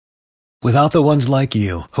Without the ones like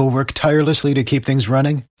you, who work tirelessly to keep things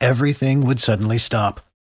running, everything would suddenly stop.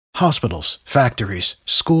 Hospitals, factories,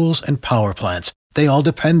 schools, and power plants, they all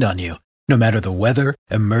depend on you. No matter the weather,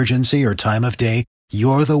 emergency, or time of day,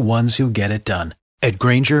 you're the ones who get it done. At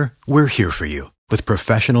Grainger, we're here for you with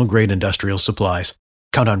professional-grade industrial supplies.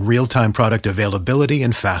 Count on real-time product availability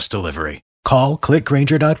and fast delivery. Call, click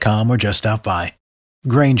Grainger.com, or just stop by.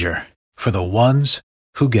 Grainger, for the ones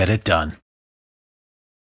who get it done.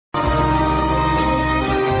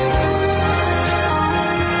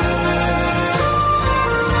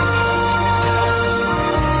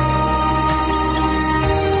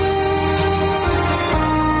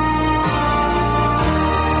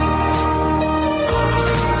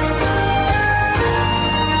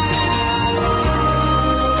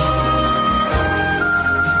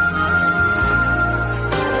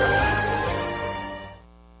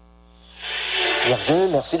 Bienvenue,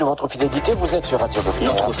 merci de votre fidélité. Vous êtes sur Radio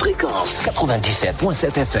Bobinaire. Notre fréquence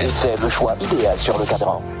 97.7 FM. C'est le choix idéal sur le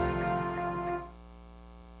cadran.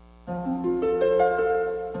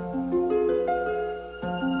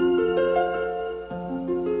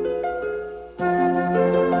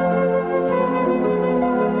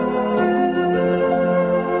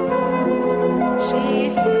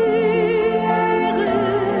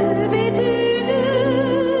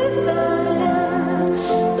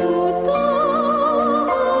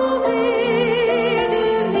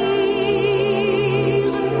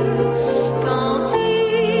 Quand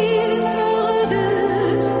il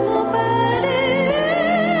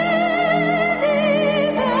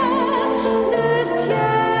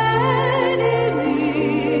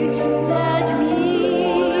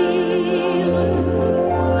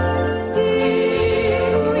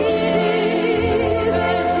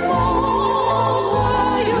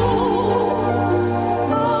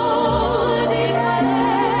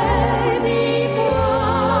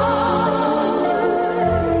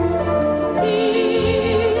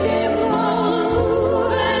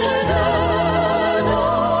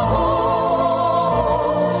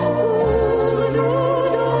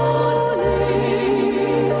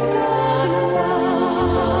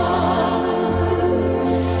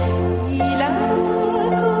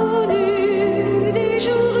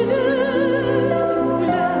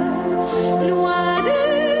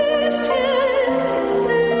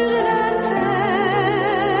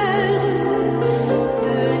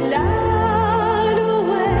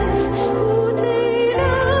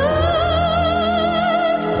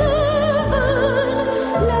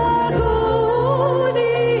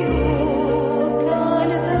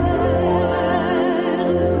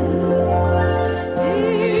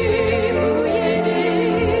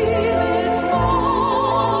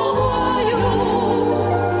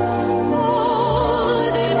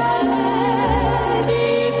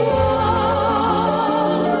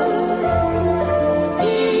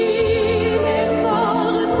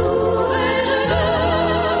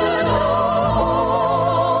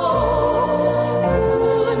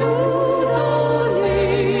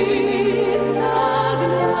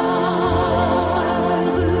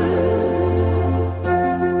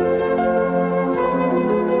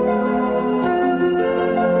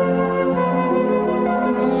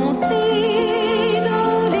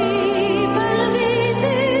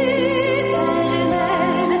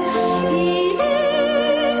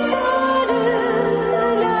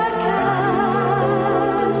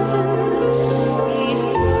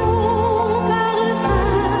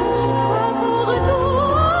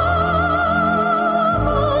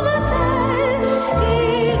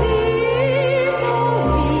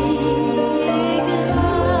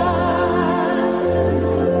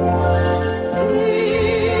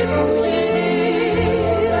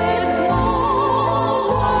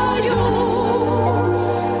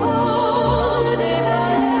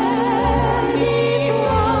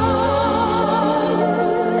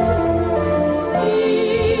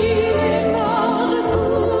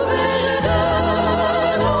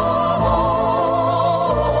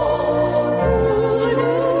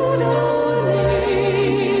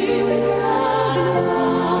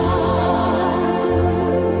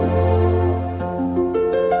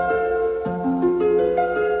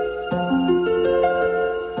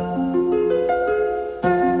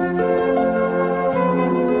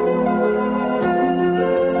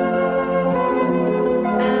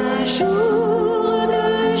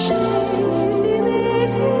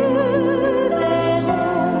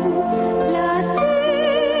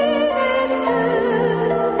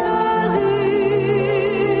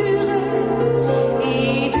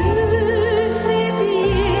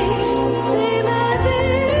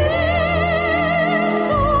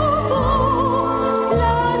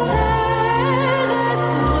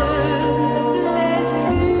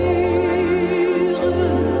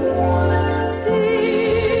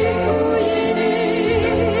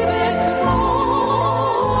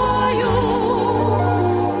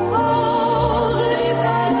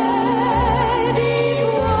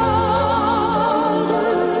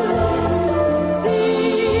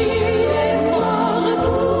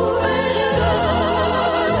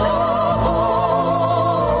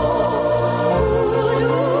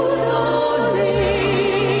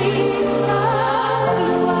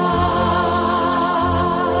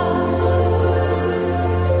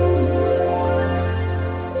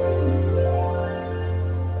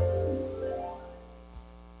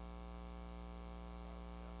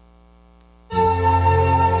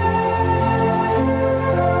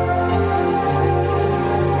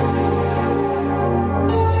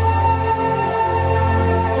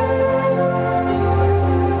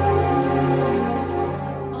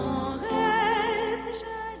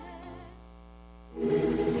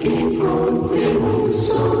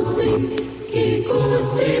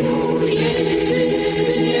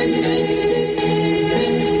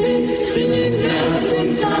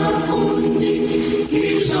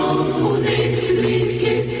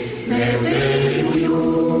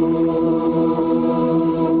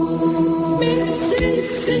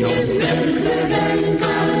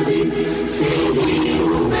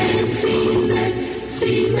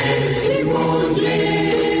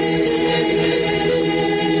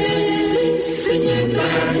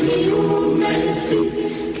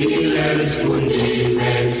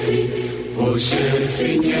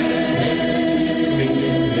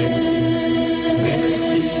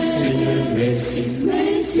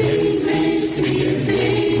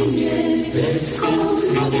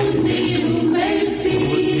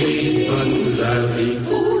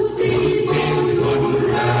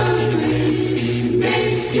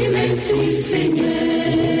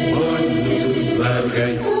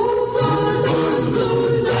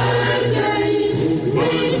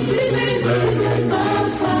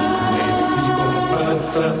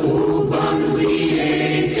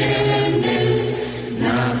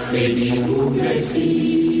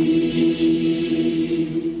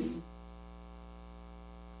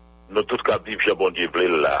Nous tous cap vivre bon Dieu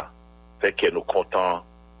là, fait que nous contents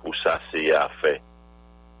pour ça c'est à faire.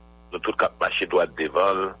 Nous tous cap marcher droit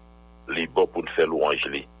devant les bon pour nous faire louange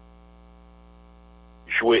li.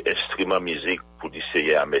 Jouer instrument musique pour dire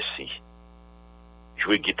c'est à merci.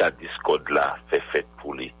 Jouer guitare discorde là, fait fête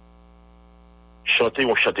pour lui. Chanter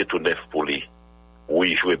on chanter tout neuf pour lui.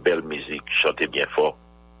 Oui, jouer belle musique, chanter bien fort.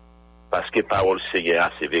 Parce que parole Seigneur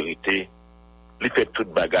c'est vérité. Il fait tout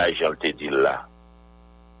bagage, j'en te dit là.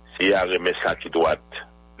 Si y a remet ça qui droite,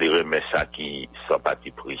 les remet ça qui sans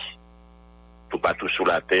parti pris. Tout partout sous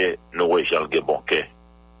la terre, nous rejoignons le bon cœur.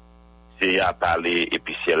 Si y a parlé et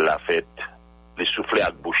puis ciel la fête, les souffler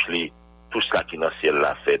à bouche li, tout ça qui dans ciel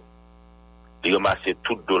la fête. Les ramasser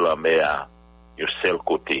toute de la mer, un seul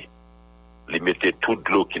côté. Les mettre toute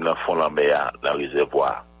l'eau qui dans fond la mer dans le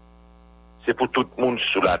réservoir. C'est pour tout le monde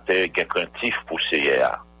sous la terre qui est craintif pour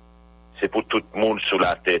Seigneur. C'est pour tout le monde sous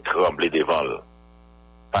la terre trembler devant lui.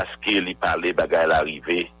 Parce qu'il y parlait bagaille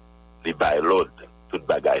l'arrivée, les bail l'autre, toute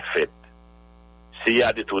bagaille faite. S'il y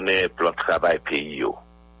a détourné plan de travail pays yo,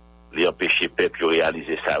 les empêcher peuple de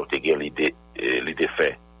réaliser ça, ou te gen l'idée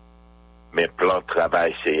fait. Mais plan de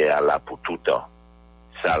travail c'est là pour tout temps.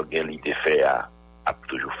 Ça gen l'idée fait a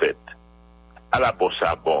toujours fait. À la bon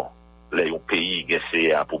ça bon, les un pays gen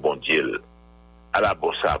c'est pour bon Dieu. À la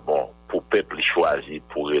bon ça bon, pour peuple choisi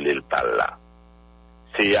pour aller le par là.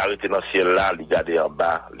 C'est arrêté dans le ciel là, il regarde en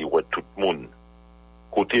bas, il voit tout le monde.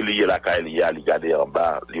 Côté lié la caille, il regarde en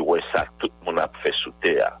bas, il voit ça, tout le monde a fait sous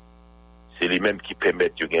terre. C'est lui-même qui permet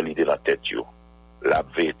de gagner l'idée dans la tête. La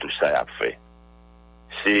veille, tout ça a fait.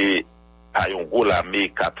 C'est pas un gros l'armée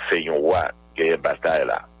qui a fait un roi qui a une bataille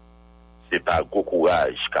là. C'est pas un gros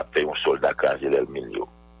courage qui a fait un soldat craser l'ennemi.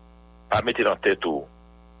 Pas mettre dans la tête ou,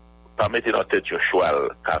 pas mettre dans la tête un cheval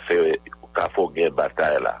qui a fait une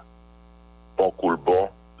bataille là. Bon cool bon,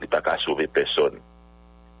 il n'a pas sauver personne.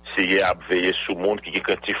 Si il a veillé sur le monde qui est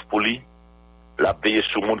craintif pour lui, il a veillé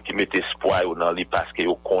sur le monde qui met espoir dans lui parce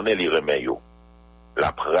qu'il connaît les remèdes. Il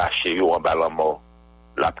a raché en bas la mort.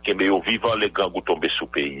 Il a vivant les grands qui tombent sous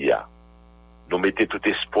le pays. Nous mettons tout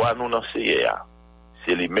espoir nous dans ce Seigneur.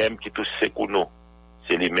 C'est lui-même qui tout secoue nous.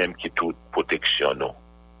 C'est lui-même qui tout protection nous.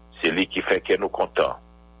 C'est lui qui fait que nous contents.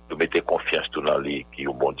 Nous mettons confiance tout dans lui qui est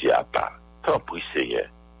au bon Dieu à part. Tant pis Seigneur.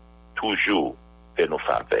 Toujours fait nos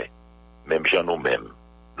faveurs. Même gens nous-mêmes,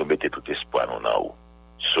 nous mettons tout espoir en haut.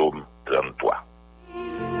 Psaume 33.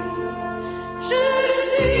 Je le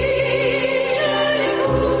suis, je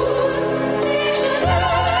l'écoute et je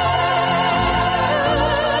l'aime.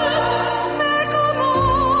 Mais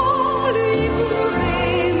comment lui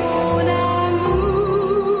prouver mon amour?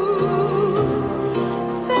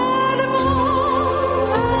 Seulement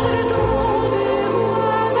par le don de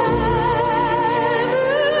moi-même,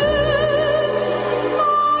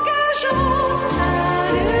 m'engageant à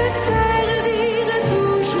le servir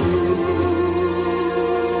toujours.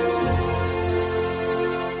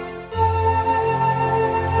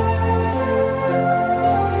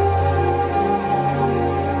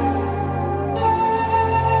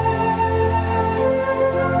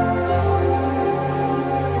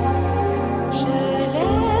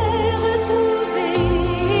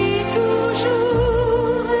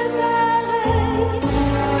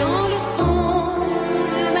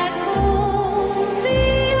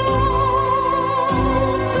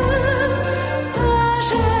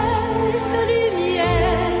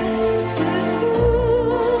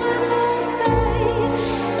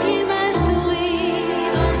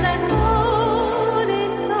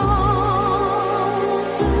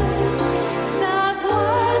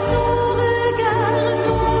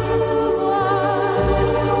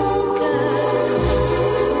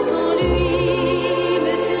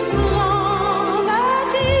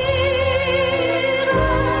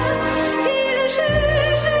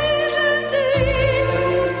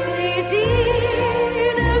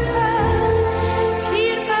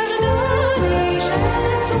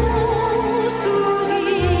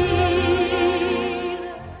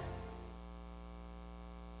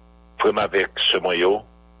 témoins yo,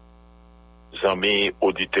 amis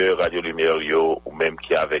auditeurs Radio Lumière yo, ou même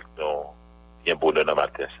qui avec nous, bien bonheur dans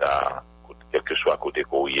matin ça, quel que soit côté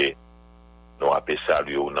courrier, nous appelons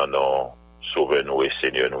salut ou non, sauveur nous et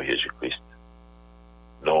Seigneur nous Jésus-Christ.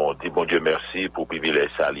 Nous disons bon Dieu merci pour le privilège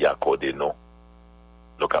ça lui accordé nous.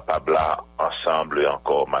 Nous capables là, ensemble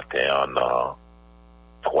encore matin en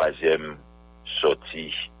troisième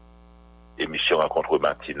sortie émission Rencontre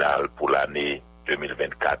Matinale pour l'année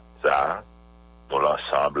 2024. Ça, nous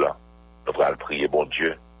l'ensemble, nous allons prier bon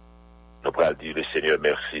Dieu. Nous allons dire le Seigneur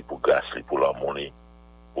merci pour grâce, pour l'harmonie,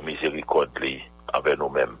 pour miséricorde envers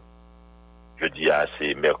nous-mêmes. Je dis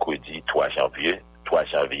c'est mercredi 3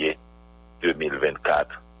 janvier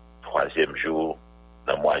 2024, troisième jour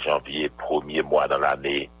dans le mois de janvier, premier mois dans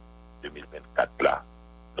l'année 2024 là.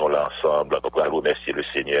 Nous l'ensemble, nous allons remercier le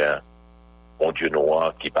Seigneur, mon Dieu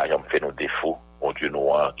noir qui par exemple fait nos défauts, mon Dieu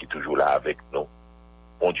noir qui est toujours là avec nous,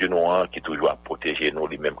 mon Dieu noir qui est toujours à protéger nous,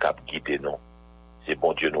 lui-même qui a guidé nous. C'est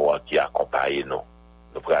bon Dieu noir qui accompagne nous.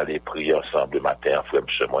 Nous allons aller prier ensemble le matin, frère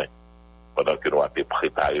chemin, pendant que nous avons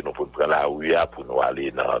préparé nous pour nous prendre la rue, pour nous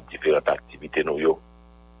aller dans différentes activités nous yo.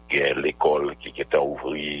 Il y a l'école qui est ouverte,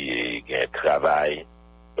 il y a un travail.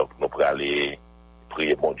 Donc nous allons aller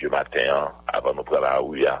prier bon Dieu matin avant nous prendre la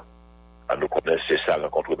rue. Nous connaissons ça,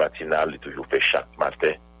 Rencontre Matinale, il toujours fait chaque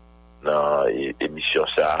matin dans l'émission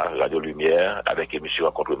ça, Radio Lumière, avec l'émission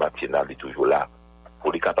Rencontre Matinale, il est toujours là.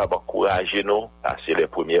 Pour les capables d'encourager nous, passer les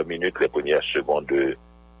premières minutes, les premières secondes de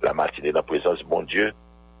la matinée dans la présence de bon Dieu,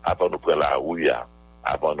 avant nous prendre la rue,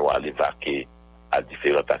 avant nous aller vaquer à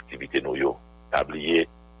différentes activités nous yo. Oublier,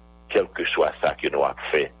 quel que soit ça que nous avons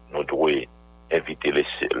fait, nous devons inviter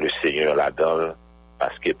le Seigneur là-dedans,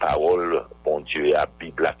 parce que parole, bon Dieu, la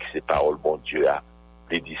Bible, c'est parole, bon Dieu,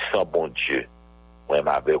 il dit sans bon Dieu, moi-même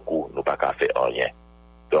avec vous, nous pas qu'à faire rien.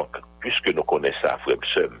 Donc, puisque nous connaissons ça, frère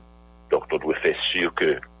Psem, donc nous devons faire sûr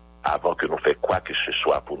que, avant que nous fassions quoi que ce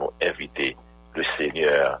soit pour nous inviter le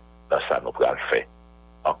Seigneur dans ça, nous pourrons le faire.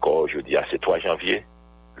 Encore, je dis à ce 3 janvier,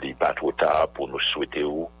 il n'est pas trop tard pour nous souhaiter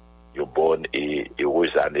une bonne et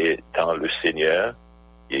heureuse année dans le Seigneur,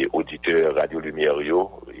 et auditeurs Radio Lumière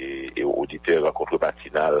et auditeurs Rencontre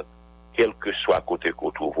Matinale, quel que soit côté qu'on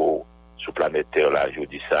trouve sur planète Terre là, je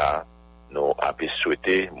dis ça, nous avons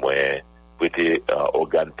souhaité, moi, prêter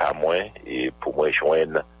organe par moi, et pour moi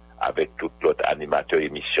joindre avec tout l'autre animateur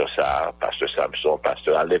émission ça, Pasteur Samson,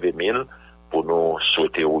 Pasteur Enlève Emile, pour nous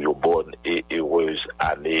souhaiter une bonne et heureuse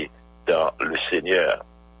année dans le Seigneur.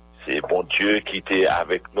 C'est bon Dieu qui était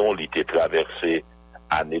avec nous, il était traversé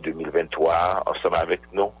année 2023 ensemble avec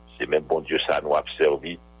nous. C'est même bon Dieu ça nous a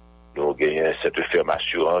servi. Nous gagnons cette ferme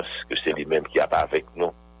assurance que c'est lui-même qui est avec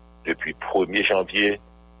nous depuis 1er janvier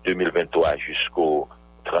 2023 jusqu'au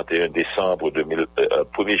 31 décembre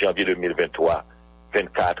 1er janvier 2023,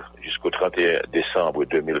 24 jusqu'au 31 décembre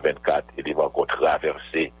 2024. Il va encore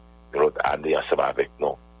traverser notre année ensemble avec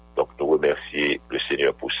nous. Donc nous remercions le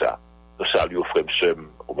Seigneur pour ça. Nous saluons frère Msem,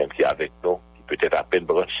 ou même qui est avec nous, qui peut être à peine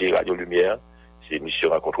branché Radio Lumière. C'est émission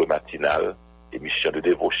Rencontre Matinale, émission de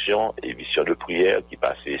dévotion, émission de prière qui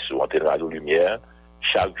passait sur Antenne Radio Lumière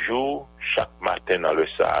chaque jour, chaque matin dans le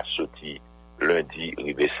SA, sorti lundi,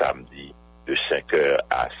 arrivé samedi, de 5h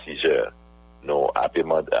à 6h. Nous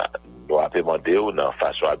avons demandé de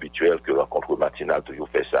façon habituelle que Rencontre Matinale toujours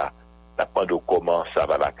fait ça. Nous comment ça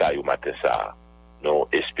va la caille au matin ça. Nous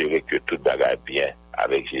espérons que tout bagarre bien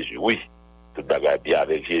avec Jésus. Oui, tout bagarre bien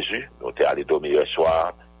avec Jésus. Nous sommes allés dormir hier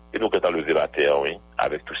soir. Et nous sommes levé matin, oui,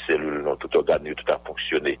 avec toutes les cellules, tout organe, tout a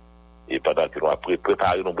fonctionné. Et pendant que nous avons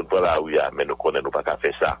préparé nos pour la rue, mais nous connaissons pas qu'à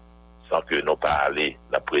faire ça, sans que nous pas aller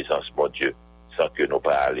dans la présence de mon Dieu, sans que nous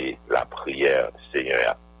pas aller la prière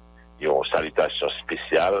Seigneur. Une salutation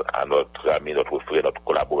spéciale à notre ami, notre frère, notre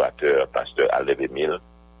collaborateur, Pasteur Enlève Emile.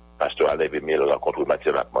 Pasteur Enlève Emile rencontre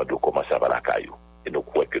Mathieu Lapmando, comment ça va la caillou. Et nous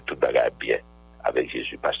croyons que tout va bien avec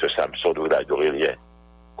Jésus. Pasteur Samson de Village d'Aurélien,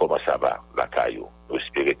 comment ça va la caillou. Nous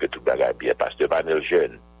espérons que tout va bien. Pasteur Vanel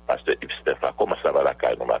Jeune, Pasteur Yves Stéphane, comment ça va la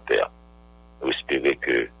caillou dans ma terre. Nous espérons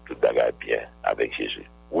que tout va bien avec Jésus.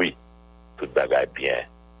 Oui, tout va bien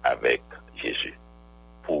avec Jésus.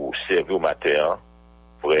 Pour servir au matin,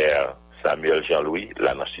 frère Samuel Jean-Louis,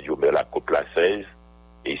 là dans le studio Mela Copla 16,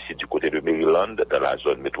 et ici du côté de Maryland, dans la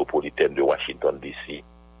zone métropolitaine de Washington DC,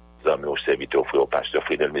 nous avons serviteur frère pasteur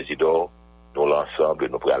Frédel Mésidor. Nous l'ensemble,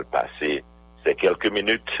 nous pourrons passer ces quelques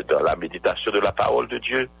minutes dans la méditation de la parole de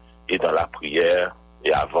Dieu et dans la prière,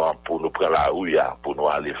 et avant pour nous prendre la rue, pour nous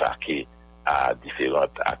aller vaquer à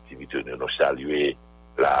différentes activités. Nous saluer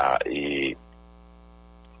la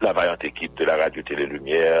vaillante équipe de la Radio Télé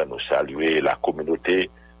Lumière, nous saluer la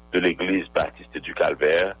communauté de l'église baptiste du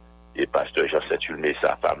Calvaire, et pasteur Jean Saint-Ulmé,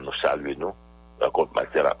 sa femme, nous saluer nous Rencontre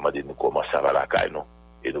matinale a demandé nous comment ça va la caille, non?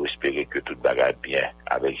 Et nous espérons que tout bagaille bien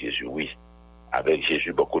avec Jésus, oui. Avec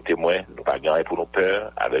Jésus, bon côté moins, nous pas gagner pour nos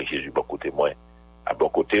peurs. Avec Jésus, bon côté moins, à bon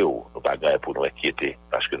côté où, nous pas gagner pour nous inquiéter.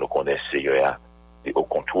 Parce que nous connaissons Seigneur et au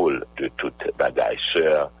contrôle de toute bagaille.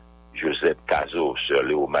 Sœur Josette Cazot, sœur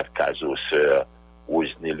Léomade Cazot, sœur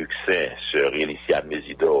Rosny Luxin, sœur Éliciane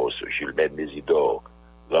Mésidor, sœur Julien Mésidor,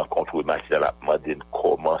 rencontre matinale a demandé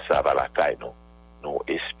comment ça va la caille, non? Nous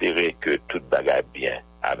espérons que toute bagaille bien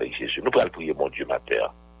avec Jésus. Nous allons prier, mon Dieu, ma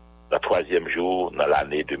Père. Dans le 3e jour, dans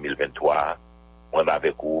l'année 2023, moi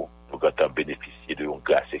avec vous, nous allons bénéficier d'une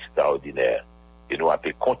grâce extraordinaire. Et nous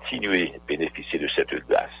allons continuer à bénéficier de cette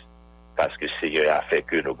grâce. Parce que le Seigneur a fait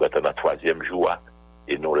que nous allons dans le 3e jour,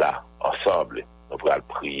 et nous là, ensemble, nous allons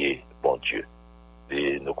prier, mon Dieu.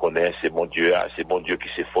 Et nous connaissons, c'est mon Dieu qui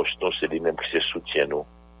s'efforce nous, c'est lui-même qui se soutient nous,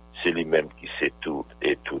 c'est lui-même qui sait tout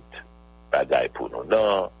et toute bagaille pour nous.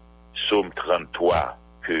 Dans Psaume 33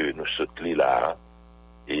 que nous sautons là,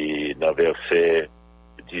 et dans verset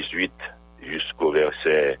 18 jusqu'au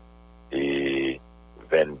verset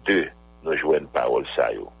 22, nous jouons une parole ça.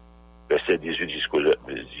 Verset 18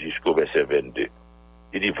 jusqu'au verset 22.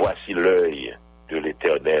 Il dit, voici l'œil de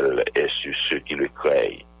l'Éternel est sur ceux qui le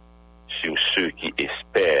craignent, sur ceux qui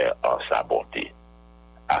espèrent en sa bonté,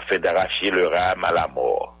 afin d'arracher leur âme à la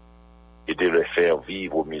mort et de le faire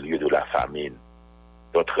vivre au milieu de la famine.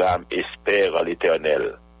 Notre âme espère en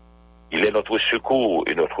l'Éternel. Il est notre secours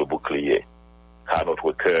et notre bouclier, car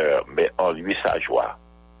notre cœur met en lui sa joie,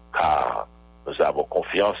 car nous avons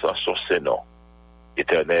confiance en son Saint-Nom.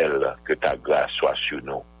 Éternel, que ta grâce soit sur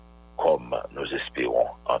nous, comme nous espérons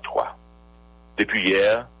en toi. Depuis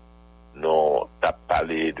hier, nous avons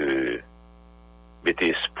parlé de mettre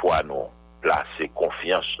espoir, nous, placer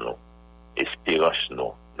confiance, nous, espérance,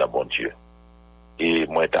 nous, dans bon Dieu. Et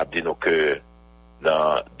moi, je dit nous que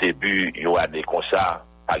dans le début d'une année comme ça,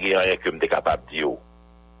 pas rien que je suis capable de dire,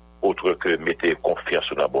 autre que mettre confiance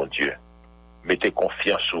dans bon Dieu. Mettez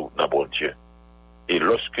confiance dans bon Dieu. Et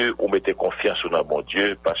lorsque vous mettez confiance dans bon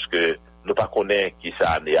Dieu, parce que nous ne connaissons pas qui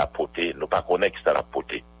ça a apporté, nous ne connaissons pas qui ça a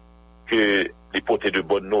apporté, que l'hypothèse de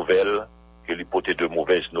bonnes nouvelles, que l'hypothèse de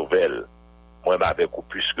mauvaises nouvelles, moi, avec vous,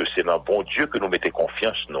 puisque c'est dans bon Dieu que nous mettons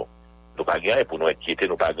confiance, nous. Nous pas rien pour nous inquiéter,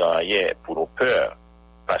 nous pas rien pour nous peur.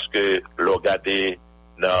 Parce que, regardez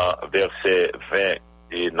dans verset 20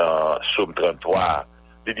 et dans Psaume 33,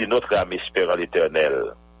 il dit notre âme espère en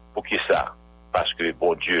l'Éternel. Pour qui ça? Parce que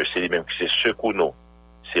bon Dieu, c'est lui-même qui sait secours nous.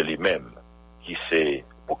 C'est lui-même qui sait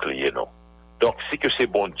bouclier nous. Donc, si que c'est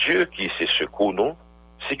bon Dieu qui sait secours nous,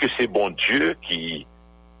 si que c'est bon Dieu qui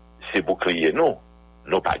sait bouclier nous,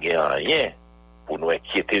 nous pas rien pour nous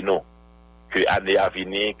inquiéter nous. Que année à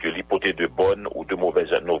venir, que l'hypothèse de bonnes ou de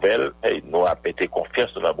mauvaises nouvelles, nous a pété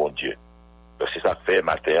confiance dans bon Dieu. Donc c'est ça que fait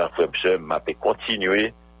matin, frère, m'a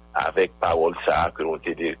continuer avec parole ça que l'on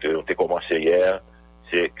a commencé hier,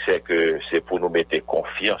 c'est que c'est pour nous mettre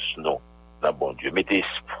confiance nous dans bon Dieu, mettre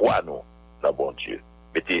espoir nous dans bon Dieu,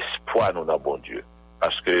 mettre espoir nous dans bon Dieu,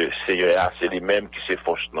 parce que Seigneur c'est lui-même qui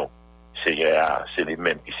s'efforce nous, Seigneur c'est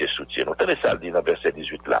lui-même qui se soutient. Nous tenez ça dit dans verset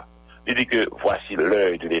 18 là. Il dit que voici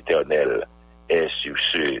l'œil de l'Éternel est sur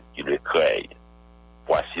ceux qui le craignent.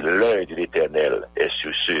 Voici l'œil de l'Éternel est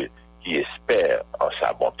sur ceux qui espèrent en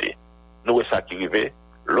sa bonté. Nous, c'est ça qui arrive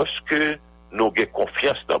lorsque nous avons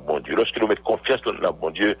confiance dans bon Dieu, lorsque nous mettons confiance dans bon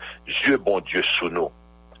Dieu bon Dieu sous nous.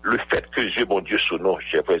 Le fait que Dieu bon Dieu sous nous,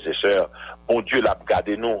 chers frères et sœurs, bon Dieu l'a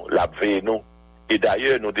gardé nous, l'a veillé nous. Et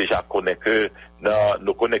d'ailleurs, nous déjà connaissons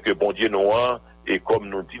que bon Dieu nous a, et comme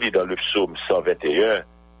nous dit dans le psaume 121,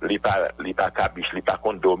 il pas cabiche, il pas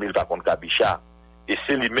contre dormir, il pas contre cabicha. Et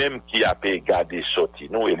c'est lui-même qui a gardé sorti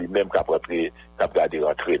nous, et lui-même qui a gardé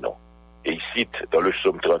rentrer nous. Et ici, dans le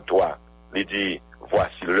psaume 33, il dit,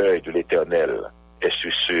 voici l'œil de l'Éternel est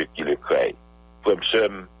sur ceux qui le craignent. Frère,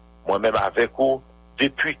 moi-même avec vous,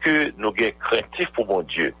 depuis que nous sommes craintifs pour mon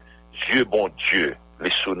Dieu, bon Dieu,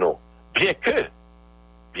 les sous nous, bien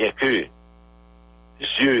que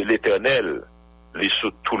Dieu l'Éternel, les sous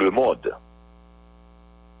tout le monde,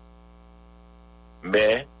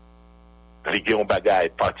 mais il y a une bagaille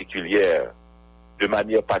particulière, de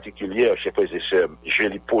manière particulière, chers frères et sœurs, je vais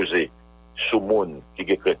lui poser ce monde qui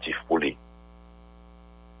est craintif pour lui.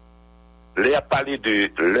 Là, à parler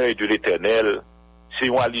de l'œil de l'Éternel, c'est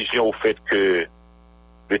une allusion au fait que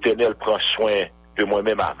l'Éternel prend soin de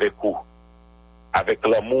moi-même avec vous, avec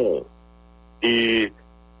l'amour, et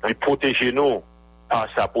lui protéger nous par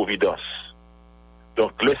sa providence.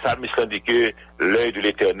 Donc, le psalmiste dit que l'œil de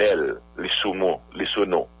l'Éternel, les sous nous.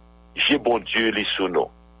 J'ai bon Dieu, les sous nous.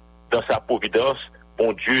 Dans sa providence,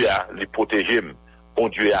 bon Dieu a les protéger, bon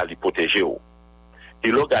Dieu a les protéger.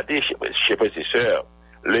 Et là, regardez, chez frères et sœurs,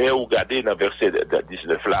 là, vous regardez dans le verset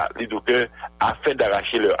 19 là, il dit que, afin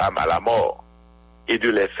d'arracher leur âme à la mort et de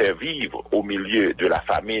les faire vivre au milieu de la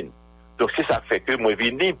famine. Donc, c'est ça fait que moi,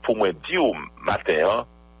 venu pour moi dire au matin, hein,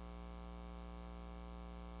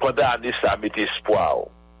 pendant l'année, ça, mettez espoir.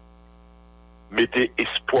 Mettez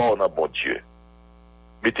espoir dans bon Dieu.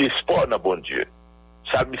 Mettez espoir dans bon Dieu.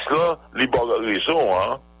 Psalmiste là, il a raison,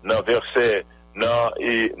 hein, dans verset 20,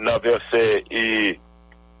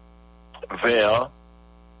 hein,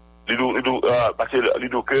 parce que il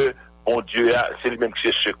dit que bon Dieu, c'est lui-même qui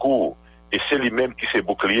se secours, et c'est lui-même qui se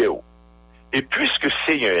bouclier. Et puisque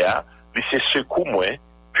Seigneur, il se secours moi,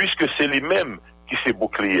 puisque c'est lui-même qui se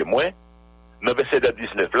bouclier moi, dans verset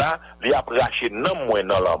 19 là, il a racheté non moins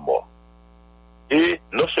dans la mort. Et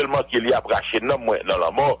non seulement qu'il y a racheté non moins dans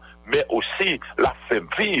la mort, mais aussi la fait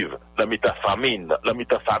vivre dans la famine, dans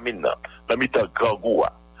la grand goût.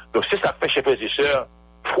 Donc c'est ça fait, chers frères et sœurs,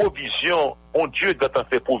 provision, bon Dieu doit en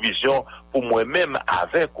faire provision pour moi-même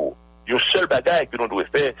avec vous. Le seul bagage que nous devons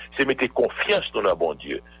faire, c'est mettre confiance dans le bon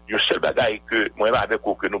Dieu. Le seul bagage que moi-même avec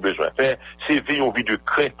vous que nous devons faire, c'est vivre une vie de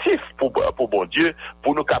craintif pour bon Dieu,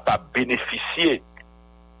 pour nous capables de bénéficier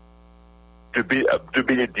de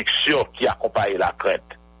bénédictions qui accompagnent la crainte.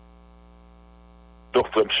 Donc,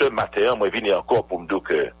 frère, ce matin, moi, je viens encore pour me dire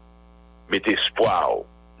que mettez espoir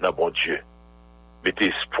dans bon Dieu. Mettez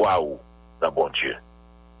espoir dans bon Dieu.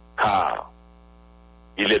 Car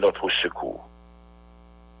il est notre secours.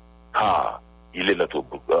 Car il est notre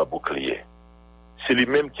bouclier. C'est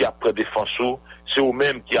lui-même qui a pris défense, c'est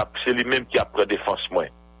lui-même qui a pris défense moi.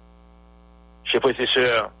 Chers frères et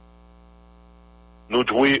sœurs, nous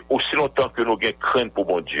devons aussi longtemps que nous avons crainte pour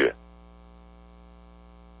mon Dieu.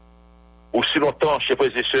 Aussi longtemps, chers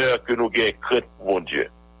frères et sœurs, que nous avons crainte pour mon Dieu.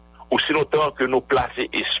 Aussi longtemps que nous plaçons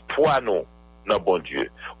espoir dans bon Dieu.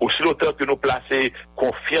 Aussi longtemps que nous plaçons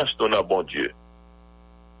confiance dans bon Dieu.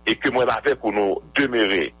 Et que moi avec pour nous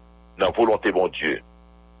demeurer dans la volonté bon Dieu.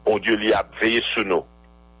 Bon Dieu lui a veillé sur nous.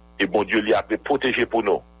 Et bon Dieu lui a protégé pour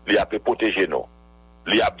nous. Lui a protégé nous.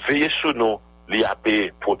 Lui a veillé sur nous. Lui a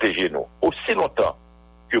protégé nous. Aussi longtemps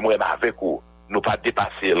que moi avec vous, nous pas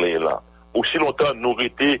dépasser l'élan. Aussi longtemps nous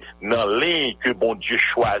étions dans la ligne que bon Dieu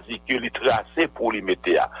choisit, que lui tracé pour lui mettre.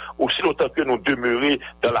 Aussi longtemps que nous demeurions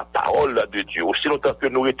dans la parole de Dieu. Aussi longtemps que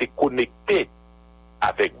nous étions connectés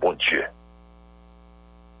avec bon Dieu.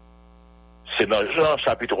 C'est dans Jean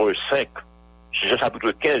chapitre 5, Jean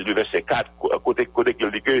chapitre 15, le verset 4, côté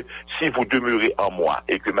qu'il dit que si vous demeurez en moi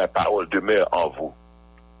et que ma parole demeure en vous,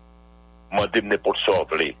 moi je n'importe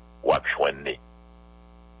sortir ou à joindre.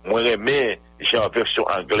 Moi j'aime j'ai en version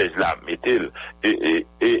anglaise là, mettez-le et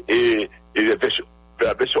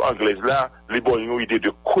la version anglaise là, les bonnes une idée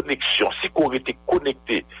de connexion. Si qu'on était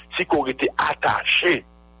connecté, si qu'on était attaché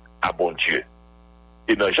à bon Dieu.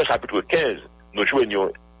 Et dans Jean chapitre 15, nous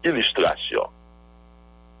joignons illustration.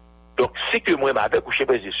 Donc, si que moi avec vous, chers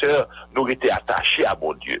frères et sœurs, nous étions attachés à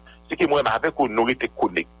bon Dieu. Si que moi avec vous, nous étions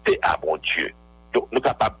connectés à bon Dieu. Donc, nous sommes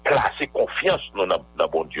capables de placer confiance dans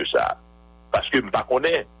bon Dieu ça. Parce que je ne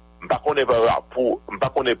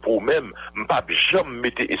connais pour même, je ne pas jamais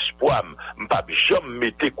mettre espoir, je ne pas jamais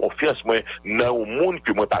mettre confiance moi dans un monde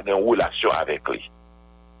que moi pas en relation avec lui.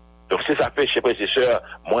 Donc, c'est ça fait, chers frères et sœurs,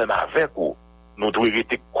 moi avec vous, nous devons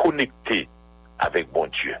être connectés avec bon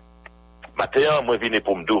Dieu. Maintenant, moi, je viens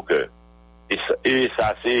pour me dire que, et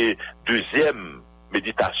ça, c'est deuxième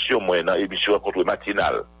méditation, moi, dans l'émission Rencontre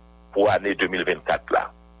Matinale, pour l'année 2024,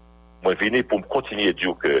 là. Moi, je viens pour me continuer à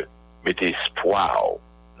dire que, mettez espoir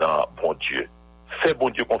dans bon Dieu. Fais bon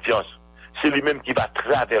Dieu confiance. C'est lui-même qui va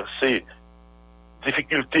traverser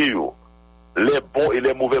difficultés, les bons et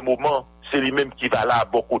les mauvais moments. C'est lui-même qui va là à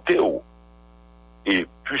bon côté, Et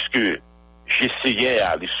puisque j'essayais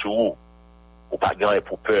à aller sous vous, ou pas gagner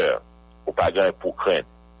pour peur, ou pas gagner pour crainte,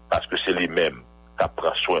 parce que c'est lui-même qui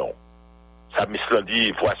prend soin. Ça me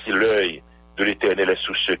dit, voici l'œil de l'Éternel est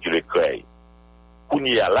sous ceux qui le craignent. Qu'on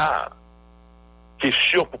y a là,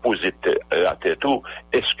 question pour poser à tête,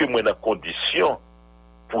 est-ce que moi, dans condition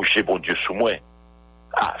pour j'ai bon Dieu sous moi?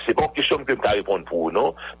 Ah, c'est pas une question que je peux répondre pour vous,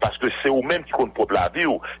 non? Parce que c'est vous-même qui compte pour la vie,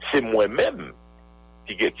 ou c'est moi-même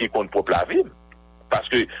qui compte pour la vie. Parce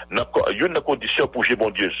que, il y a une condition pour j'ai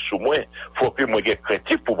bon Dieu sous moi, il faut que moi j'ai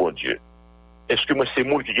craintif pour bon Dieu. Est-ce que moi c'est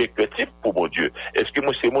moi qui est craintif pour bon Dieu? Est-ce que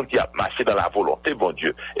moi c'est moi qui a marché dans la volonté bon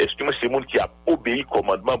Dieu? Est-ce que moi c'est moi qui a obéi au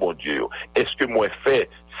commandement bon Dieu? Est-ce que moi fait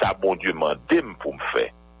ça bon Dieu m'a demandé pour me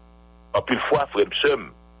faire? En plus fois, frère,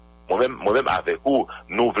 moi-même avec vous,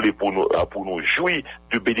 nous voulons pour nous jouir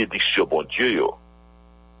de bénédiction bon Dieu.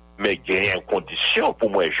 Mais il y a une condition pour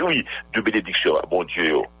moi jouir de bénédiction bon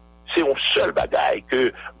Dieu. c'est un seul bagaille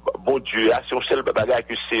que bon Dieu a, c'est un seul bagaille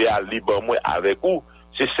que c'est à libre moi avec vous,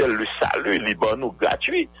 c'est celle le salut libre nous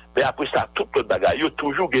gratuit, mais après ça tout le bagaille yo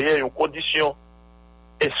toujours gagner une condition.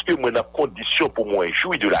 Est-ce que moi dans condition pour moi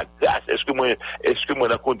jouir de la grâce? Est-ce que moi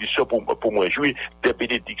dans condition pour moi jouir des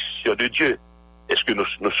bénédictions de Dieu? Est-ce que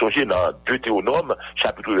nous songeons dans Deutéronome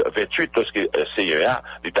chapitre 28 lorsque Seigneur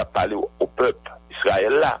il a parlé au peuple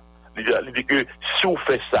Israël là, il dit que si vous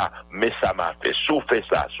faites ça, mais ça m'a fait, si vous faites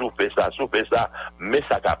ça, mais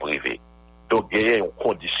ça t'a privé. Donc il y a une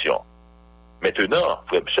condition. Maintenant,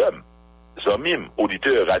 frère Psaume, Zamim,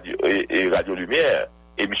 auditeur et Radio Lumière,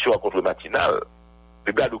 émission Rencontre Matinale,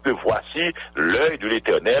 regarde que voici l'œil de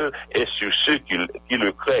l'Éternel est sur ceux qui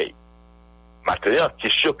le créent. Maintenant,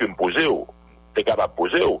 question que me posez, t'es capable de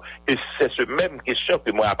poser, et c'est cette même question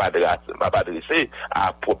que moi m'a adressé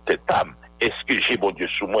à propre âme. Est-ce que j'ai bon Dieu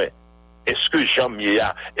sous moi? Est-ce que j'en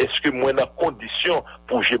est-ce que moi dans condition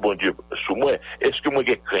pour j'ai bon Dieu sous moi? Est-ce que moi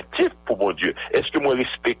j'ai craintif pour bon Dieu? Est-ce que moi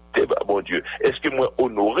respecté bon Dieu? Est-ce que moi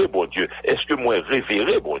honoré bon Dieu? Est-ce que moi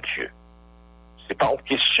révéré bon Dieu? C'est pas une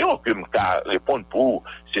question que me répondre pour,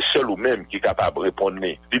 c'est seul ou même qui est capable de répondre.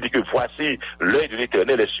 Il dit que voici l'œil de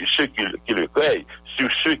l'Éternel est sur ceux qui le créent, sur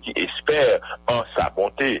ceux qui espèrent en sa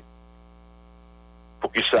bonté.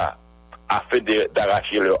 Pour qui ça? Afin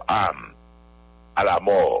d'arracher leur âme à la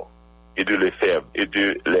mort et de les faire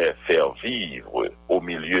vivre au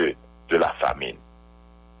milieu de la famine.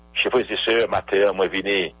 Chers frères et sœurs, matin, moi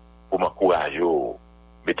venez pour m'encourager,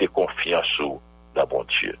 mettez confiance dans bon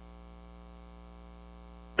Dieu.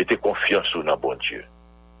 Mettez confiance dans bon Dieu.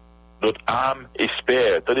 Notre âme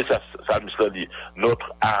espère, attendez ça, ça dit,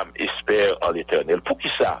 notre âme espère en l'Éternel. Pour qui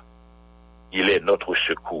ça? Il est notre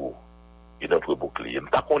secours et notre bouclier. Je ne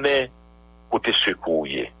sais pas qu'on est côté secours.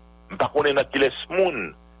 Je ne sais pas qu'on est dans qui laisse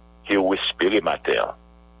monde qui est espéré matin.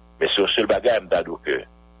 Mais c'est un seul bagage m'dadou que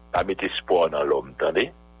pas mettre espoir dans l'homme,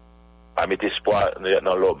 attendez? Pas mettre espoir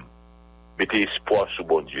dans l'homme. Mettez espoir sur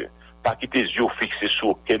bon Dieu. Pas quitter les yeux fixés sur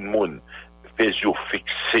aucun monde. Fais les yeux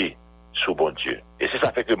fixés sur bon Dieu. Et c'est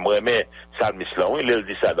ça fait que moi, mais Psalmiste là, il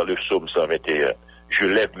dit ça dans le psaume 121. Je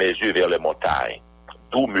lève mes yeux vers les montagnes.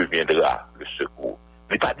 D'où me viendra le secours?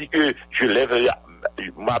 Il n'a pas dit que je lève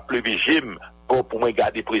ma plébégime pour me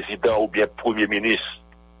garder président ou bien premier ministre.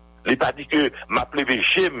 Il n'a pas dit que ma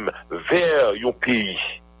plébégime vers un pays.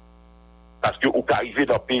 Parce que ou qu'arriver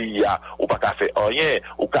dans le pays, ou pas qu'à faire rien.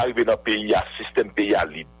 Ou qu'arriver dans le pays, système pays,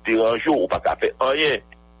 il dérange, ou pas qu'à faire rien.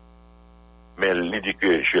 Mais il dit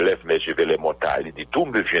que je lève mes yeux vers les montagnes. Il dit, d'où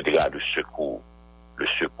me viendra le secours? Le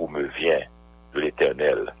secours me vient de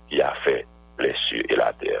l'Éternel qui a fait les cieux et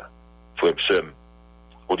la terre. Frère Psaume,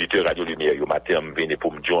 auditeur Radio Lumière, au matin, je viens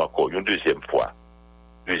pour me dire encore une deuxième fois.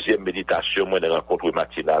 Deuxième méditation, moi, dans Rencontre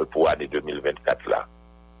Matinale pour l'année 2024 là.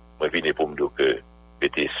 Moi, je viens pour me dire que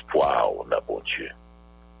mettez espoir dans bon Dieu.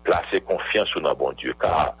 Placez confiance dans bon Dieu,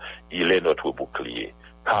 car il est notre bouclier.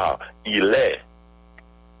 Car il est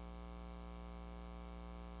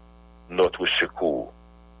notre secours.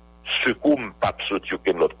 Secours pas sortir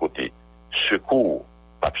aucun de l'autre côté. Secours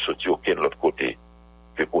pas sortir aucun de l'autre côté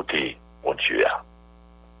que côté mon Dieu.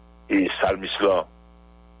 Et Psalmiste là,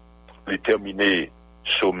 il terminé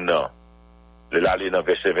somnant. Le aller dans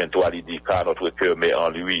verset 23, il dit, car notre cœur met en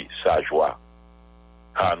lui sa joie,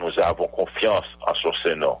 car nous avons confiance en son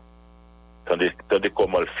Saint-Nom. Tandis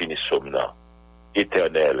comment il finit somnant.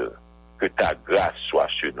 Éternel, que ta grâce soit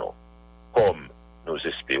sur nous, comme nous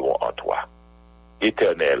espérons en toi.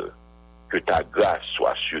 Éternel, que ta grâce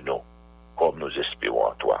soit sur nous, comme nous espérons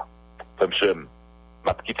en toi. Comme ça,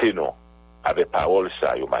 m'a quitté nous, avec parole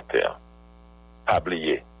ça, au matin. Pas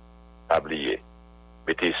oublier.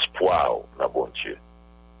 Mettez espoir dans bon Dieu.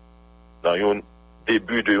 Dans le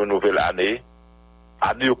début de une nouvelle année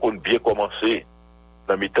qu'on bien commencé.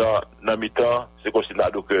 Dans mi-temps, c'est comme si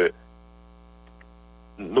que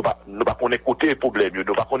nous pas connaître côté problème,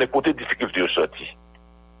 nous pas connaître côté difficulté sorti.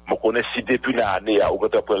 Nous connaissons si depuis l'année, ou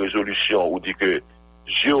quand après résolution, ou dit que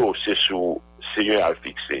Dieu, c'est sous Seigneur à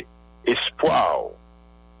fixer. Espoir,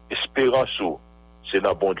 espérance, c'est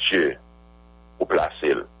dans bon Dieu pour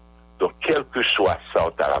placer. Donc, quel que soit ça, on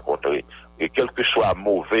t'a rencontré, et quel que soit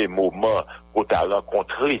mauvais moment qu'on t'a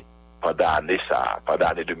rencontré pendant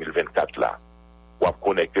l'année 2024 là, on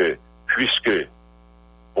connaît que, puisque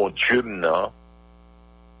bon Dieu maintenant,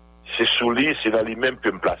 c'est sous lui, c'est dans lui-même que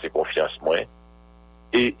me placer confiance moi.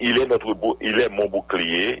 Et il est mon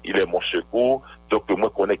bouclier, il est mon secours. Donc moi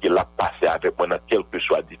je connais qu'il a passé avec moi dans quelle que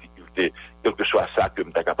soit difficulté, quel que soit ça que je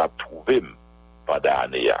suis capable de trouver pendant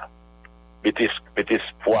l'année. Mettez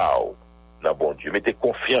espoir dans bon Dieu, mettez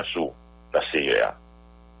confiance dans le Seigneur.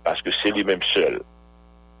 Parce que c'est lui-même seul,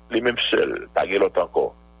 pas l'autre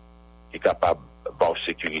encore, qui est capable de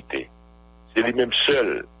sécurité. C'est lui-même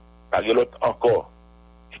seul, par l'autre encore,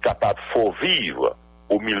 qui est capable de vivre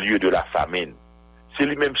au milieu de la famine. C'est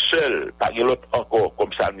lui-même seul, par l'autre encore,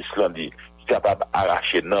 comme ça, l'Islam dit, qui est capable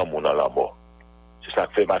d'arracher l'âme dans la mort. C'est ça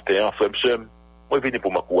que fait matin, frère, moi, je viens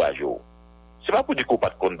pour m'encourager. C'est pas pour dire qu'on pas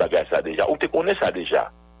de compte bagage ça déjà, ou tu connais ça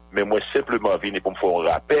déjà. Mais moi, simplement, venir pour me faire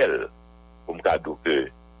un rappel, pour me dire que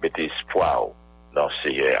mettez espoir dans le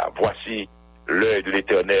Seigneur. Voici l'œil de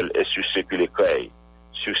l'Éternel est sur ceux qui l'écueillent,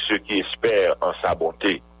 sur ceux qui espèrent en sa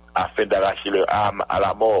bonté, afin d'arracher leur âme à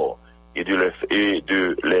la mort et de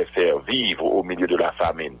les faire vivre au milieu de la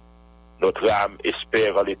famine. Notre âme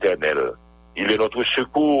espère en l'Éternel. Il est notre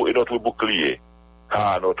secours et notre bouclier,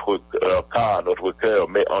 car notre cœur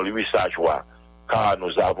met en lui sa joie, car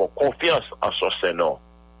nous avons confiance en son Saint-Nom.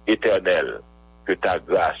 Éternel, que ta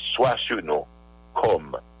grâce soit sur nous,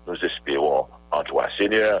 comme nous espérons en toi.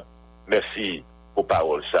 Seigneur, merci pour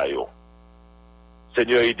paroles ça.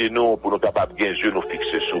 Seigneur, aidez-nous pour nous capables de yeux nous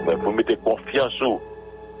fixer sur nous, pour mettre confiance dans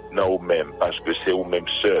nous-mêmes, parce que c'est nous-mêmes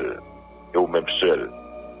seuls, et nous-mêmes seuls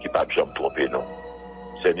qui ne peuvent jamais tromper nous.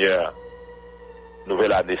 Seigneur,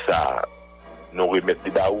 nouvelle année ça, nous remettons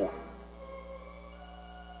des baous.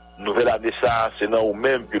 Nouvelle année ça, c'est dans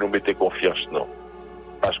nous-mêmes que nous mettons confiance nous.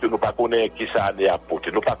 Parce que nous ne connaissons pas qui ça année à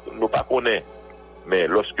porter. Nous ne connaissons pas. Mais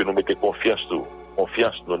lorsque nous mettons confiance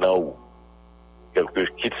nous dans nous, quelque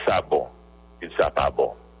quitte ça bon, quitte ça pas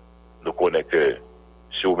bon. Nous connaissons que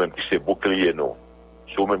c'est vous-même qui s'est bouclier nous,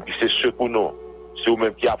 c'est vous-même qui s'est secours nous, c'est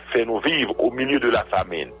vous-même qui a fait nous vivre au milieu de la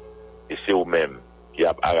famine. Et c'est vous-même qui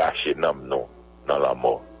a arraché nous dans la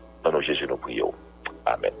mort. Dans nos Jésus nous prions.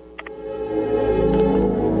 Amen.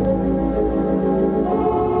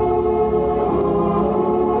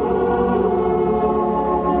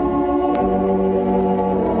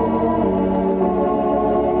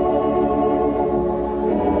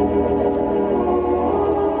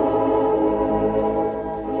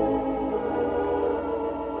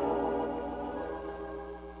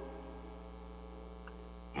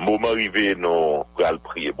 Moment arrivé, nous allons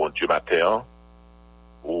prier, bon Dieu, matin,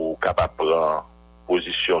 ou capable de prendre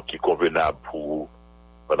position qui est convenable pour vous,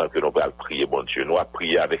 pendant que nous allons prier, bon Dieu. Nous allons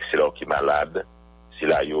prier avec ceux qui sont malades, ceux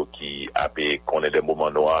qui ont des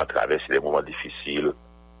moments noirs, traversent des moments difficiles,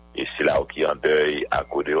 et ceux qui sont en deuil à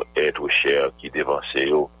cause d'être cher, qui dévancent,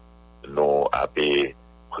 nous allons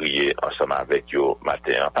prier ensemble avec eux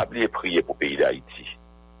matin. Pas oublier prier pour le pays d'Haïti,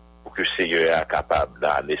 pour que le Seigneur soit capable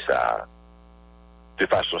d'amener ça de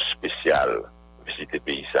façon spéciale, visiter le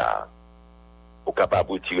pays ça, pour capable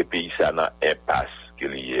de retirer le pays ça dans l'impasse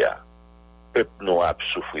qu'il y a. Le peuple nous a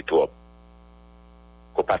souffert trop.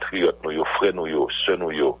 Compatriotes nous, frères nous, sœurs nous,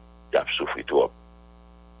 ils ont souffert trop.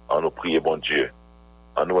 On nous prie, bon Dieu,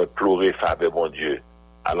 on nous implorer faveur, bon Dieu,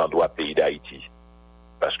 à l'endroit du pays d'Haïti.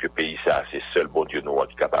 Parce que le pays ça, c'est seul bon Dieu nous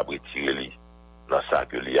qui est capable de retirer lui dans ça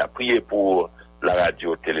que lui a prié pour la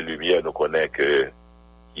radio, Télé Lumière, nous connaissons que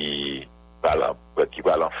qui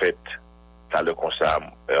va en fait, ça le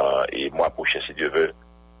concerne, et mois prochain, si Dieu veut,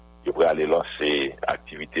 je pourrais aller lancer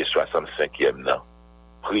activité 65e an.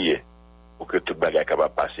 Priez pour que tout le bagage capable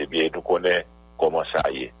de passer bien. Nous connaissons comment ça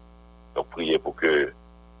y est. Donc, priez pour que le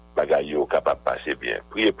bagage soit capable de passer bien.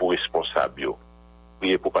 Priez pour responsable.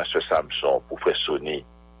 Priez pour pasteur Samson, pour frère Sonny.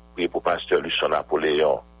 Priez pour pasteur Lucien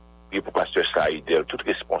Napoléon. Priez pour pasteur Saïdel, tout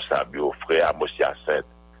responsable, frère Amosia Sainte.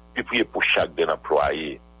 Puis priez pour chaque des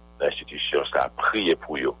employés de l'institution. Ça, priez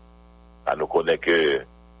pour eux. Nous connaissons que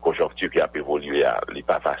conjoncture qui a évolué, ce n'est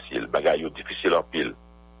pas facile. Bagay difficile en pile.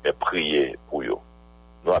 Mais priez pour eux.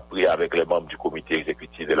 Nous avons prié avec les membres du comité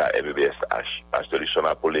exécutif de la MBSH, pasteur Lucien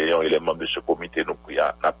Napoléon et les membres de ce comité, nous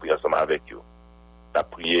avons prié ensemble avec eux. Nous avons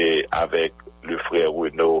prié avec le frère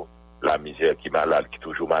Renaud, la misère qui est malade, qui est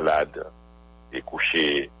toujours malade, et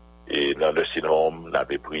couché et dans le syndrome. Nous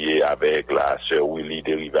avons prié avec la sœur Willy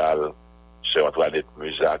Derival, sœur Antoinette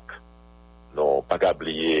Musac, non pas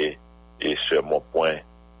oublier, et sœur Monpoint,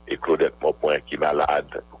 et Claudette Monpoint qui est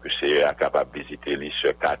malade, pour que c'est capable de visiter les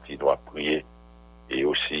sœurs Cathy, nous avons prié. Et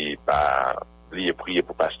aussi, prier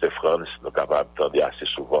pour Pasteur France, nous sommes capables d'attendre assez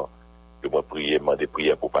souvent que moi prier, demander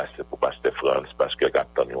prière pour Pasteur France, parce que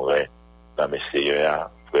quand nous avons dans mes seigneurs,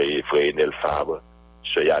 frère Enel Fabre,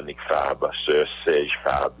 sœur Yannick Fabre, sœur Serge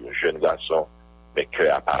Fabre, un jeune garçon, mais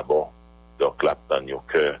cœur n'est pas bon. Donc là, dans nos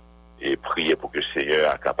cœurs, et prier pour que le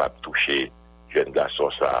Seigneur soit capable de toucher jeune garçon,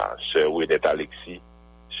 ça, sœur Renette Alexis,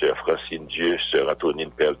 sœur Francine Dieu, sœur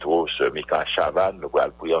Antonine Peltro, sœur Mika Chavan, nous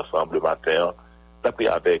allons prier ensemble le matin. Nous avons prié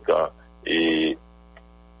avec et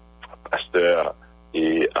pasteur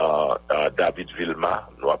et David Vilma,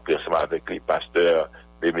 nous avons prié ensemble avec les pasteurs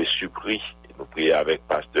Bémé Supri, nous prions avec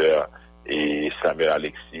pasteur et Samuel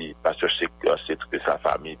Alexis, pasteur c'est sa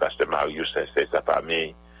famille, pasteur Marius Saint-Saint sa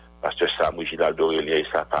famille, pasteur Samuel Gilal d'Aurélien et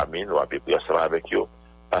sa famille, nous avons prié ensemble avec eux.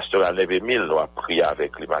 Pasteur Alain Emile, nous avons prié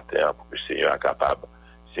avec les matins pour que le Seigneur est capable.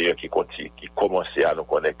 Seigneur qui continue, qui commençait à nous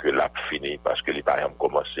connaître que l'a fini, parce que les parents ont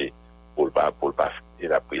commencé pour le pas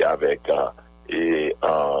finir la prière avec le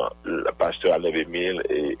pasteur Alain Emile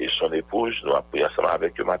et son épouse, nous avons prié ensemble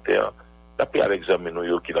avec eux matin. Nous avons prié avec les amis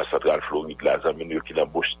qui sont dans Central Floride, les amis qui sont dans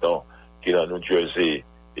Boston, qui sont dans New Jersey,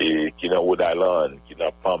 et qui sont dans Rhode Island, qui sont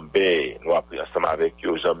dans Palm Bay. Nous avons prié ensemble avec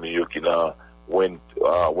eux, les amis qui sont dans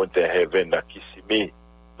Winter Haven, dans Kissimmee.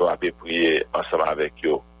 Nous avons prié ensemble avec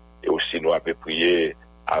eux. Et aussi, nous avons prié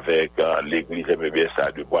avec l'église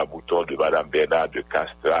MBSA de Bois-Bouton, de Madame Bernard, de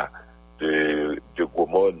Castra, de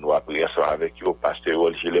Gaumont. Nous avons prié ensemble avec eux. Pasteur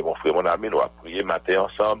Roll Gillet, mon frère, mon ami, nous avons prié matin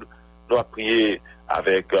ensemble. Nous avons prié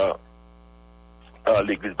avec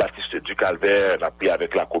l'église baptiste du Calvaire. Nous avons prié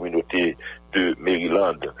avec la communauté de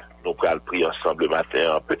Maryland. Nous avons prié ensemble le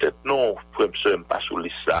matin. Peut-être non, frère, pas sous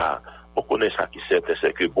ça. On connaît ça qui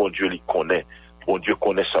c'est que bon Dieu lui connaît. Bon Dieu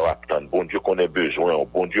connaît ça attendre, bon Dieu connaît besoin,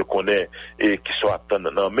 bon Dieu connaît et qui sont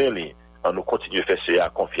attendre dans mes en nous continuer à faire ça à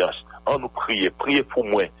confiance, en nous prier pour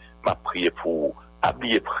moi, m'a prier pour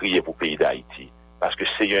habiller prier pour le pays d'Haïti parce que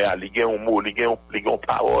Seigneur a lié un mot, lié une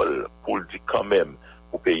parole pour le dire quand même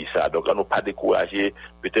pour le pays ça. Donc on nous pas décourager,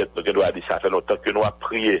 peut-être nous doit dire ça fait longtemps que nous a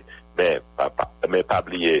prié, mais pas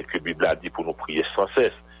oublier que la Bible a dit pour nous prier sans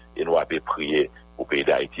cesse et nous avons prié pour le pays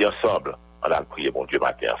d'Haïti ensemble. On a prié bon Dieu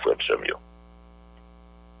matin frère Samuel.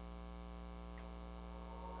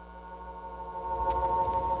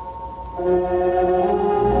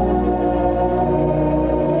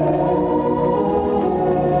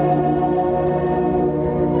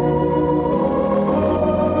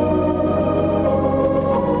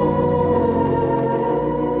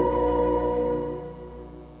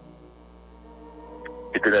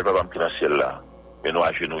 Éternel Papa qui est dans le ciel là, mais nous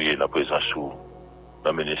agenouillés dans la présence où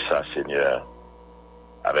nous menons ça, Seigneur,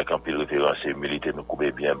 avec un peu de révérence et humilité, nous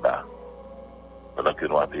couper bien bas, pendant que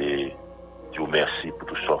nous avons Dieu merci pour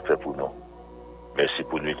tout ce qu'on fait pour nous. Merci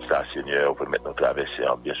pour nous ça, Seigneur, pour mettre nous traverser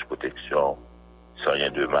en bien sous protection, sans rien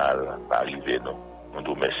de mal arriver nous. Nous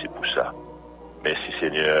nous merci pour ça. Merci,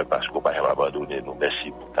 Seigneur, parce qu'on ne va pas abandonner nous.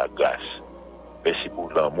 Merci pour ta grâce. Merci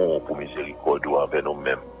pour l'amour, pour miséricorde envers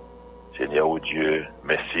nous-mêmes. Seigneur, oh Dieu,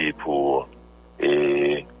 merci pour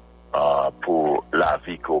la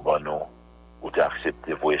vie qu'on a nous, pour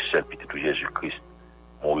t'accepter pour seul petit Jésus-Christ,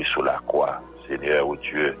 mourir sur la croix. Seigneur, oh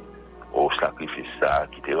Dieu, au sacrifice ça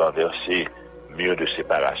qui t'est renversé, mur de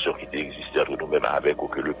séparation qui t'existe entre nous-mêmes avec ou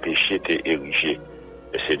que le péché t'est érigé.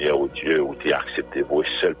 Mais Seigneur, oh Dieu, où t'es accepté pour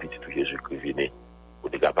seul petit Jésus-Christ venu, où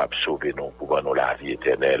t'es capable de sauver nous, pour nous la vie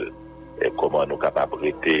éternelle. Et comment nous capables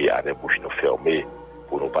de rester avec bouche nous fermée,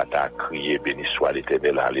 pour nous pas crier, béni soit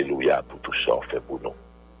l'Éternel, alléluia, pour tout ça on fait pour nous.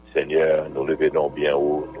 Seigneur, nous levons bien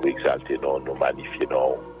haut, nous exaltons, nous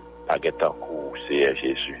magnifions, pas de temps court, Seigneur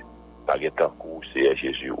Jésus. Pas de temps court, Seigneur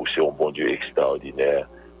Jésus, où c'est un bon Dieu extraordinaire,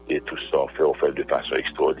 et tout ça on fait de façon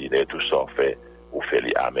extraordinaire, tout ça on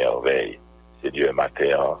fait à merveille. Seigneur,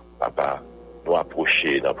 matin, Papa, nous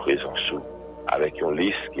approcher dans la présence avec une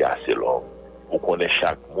liste qui est assez longue. On connaît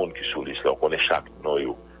chaque monde qui est sur liste, on connaît chaque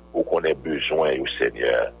nom, on connaît besoin,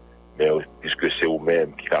 Seigneur. Mais puisque c'est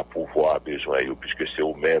vous-même qui a pouvoir besoin, puisque c'est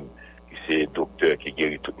vous-même qui c'est docteur qui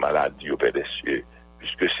guérit toute maladie au Père des cieux,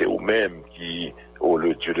 puisque c'est vous-même qui,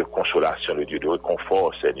 le Dieu de consolation, le Dieu de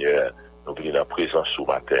réconfort, Seigneur, nous venons en présence ce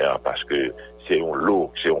matin parce que c'est un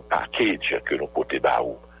lot, c'est un package que nous portons bas.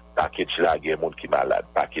 Package là, il y a des gens qui sont malades.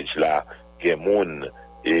 Package là, il y a des gens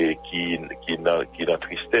qui dans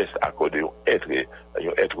tristesse à cause d'un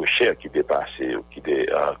être cher qui dépasse, qui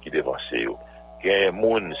dévance. Il y a des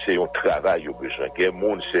gens, c'est un travail, ils ont besoin. Il y a des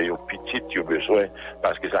gens, c'est un petit, ils ont besoin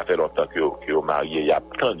parce que ça fait longtemps que vous marié, il y a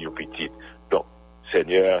tant de petits. Donc,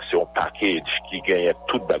 Seigneur, c'est un package qui gagne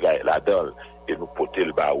toute bagaille là-dedans et nous porter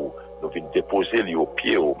le bas où nous venons déposer les au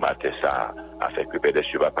pied au matin ça afin que Père des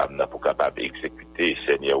cieux va pas pour capable d'exécuter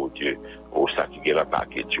Seigneur au Dieu au ça qui gagne le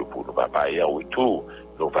package pour nous papa et en retour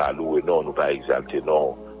nous va louer non nous va exalter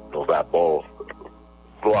non nous va bon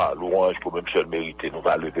gloire louange pour même seul mériter nous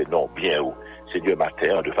va lever non bien haut Seigneur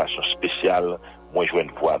matin de façon spéciale moi je vois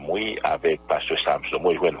une voix moi avec pasteur Samson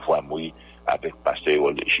moi je vois une voix moi avec pasteur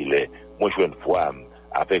Gilet moi je vois une voix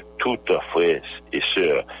avec toutes frères et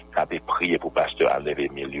sœurs qui avaient prié pour pasteur Alain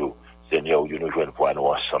Emilio. Seigneur, nous jouons pour nous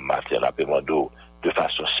ensemble matin, la demande de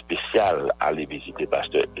façon spéciale aller visiter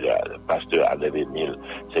pasteur Alain Emile.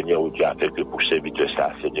 Seigneur, Dieu a fait que pour servir ça,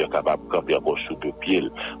 Seigneur, capable de camper encore sous deux pieds,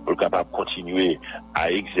 pour capable de continuer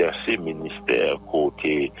à exercer ministère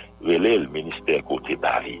côté relais, le ministère côté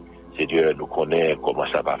Paris. Seigneur, nous connaissons comment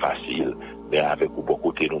ça va facile, mais avec vous, bon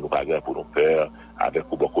côté, nous pas grand pour nous peur, avec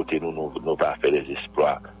vous, bon côté, nous pas faire des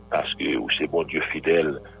exploits, parce que c'est bon Dieu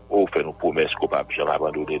fidèle, fait nos promesses qu'on va jamais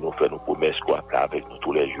abandonner, nous fait nos promesses qu'on va avec nous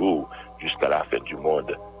tous les jours, jusqu'à la fin du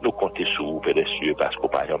monde. Nous comptons sur vous, Père des cieux, parce qu'on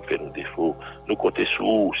pas jamais fait nos défauts. Nous comptons sur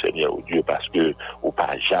vous, Seigneur, Dieu, parce que on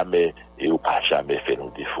pas jamais fait nos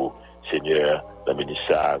défauts. Seigneur, dans le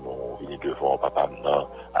ministère, nous venons devant Papa maintenant,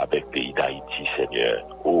 avec le pays d'Haïti, Seigneur.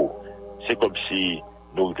 C'est comme si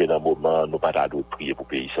nous venons un moment, nous pas de prier pour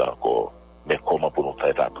le pays ça encore. Mais comment pour nous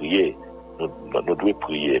faire la prier? Nous devons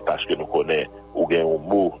prier parce que nous connaissons, ou bien un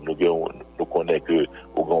mot, nous connaissons que,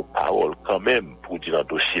 ou bien une parole quand même pour dire dans le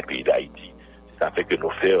dossier pays d'Haïti. Ça fait que nous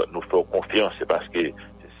faisons confiance, c'est parce que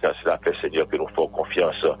ça fait, Seigneur, que nous faisons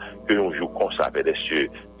confiance, que nous jouons comme ça, Père des cieux,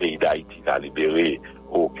 pays d'Haïti va libérer,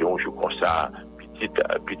 ou que nous jouons comme ça,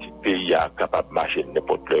 petit pays capable de marcher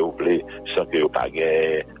n'importe où plaît, sans que vous pas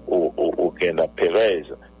aucun Pérez,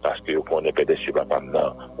 parce que vous connaissez, Père des cieux, papa,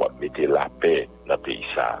 maintenant, on va mettre la paix dans le pays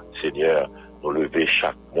ça. Seigneur, nous lever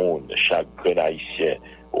chaque monde, chaque grand haïtien,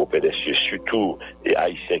 au Père des cieux, surtout les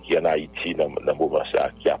haïtiens qui en Haïti dans le moment ça,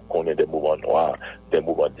 qui a connu des moments noirs, des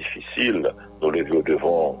moments difficiles, nous lever au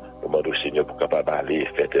devant, nous demandons au Seigneur pour capable aller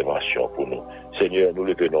faire intervention pour nous. Seigneur, nous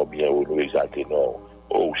levons bien, nous exaltons.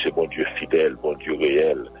 C'est bon Dieu fidèle, bon Dieu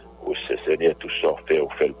réel. C'est Seigneur, tout ça fait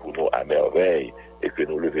pour nous à merveille, et que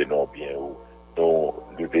nous levons bien. Nous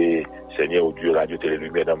levons, Seigneur, Dieu, Radio Télé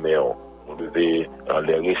Lumière dans mes nous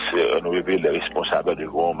levons les responsables de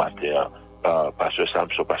grand matin, Pasteur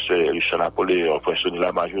Samson, Pasteur Richard Napoléon, Frère Sonny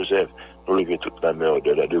Lama Joseph, nous levons toute la main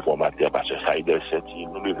devant matin, Pasteur Saïdel Senti,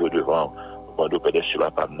 nous levons devant, nous demandons Père des cieux,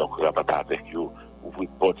 papa, nous papa avec vous. Ouvrez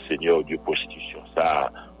porte, Seigneur, Dieu, prostitution,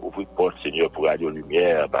 ça. Ouvrez porte, Seigneur, pour Radio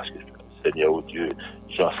Lumière, parce que, Seigneur, Dieu,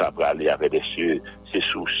 Jean Sabre aller avec des cieux, c'est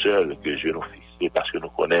sous seul que je nous fixe, parce que nous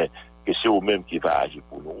connaissons que c'est vous-même qui va agir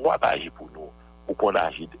pour nous. On va agir pour nous. Ou qu'on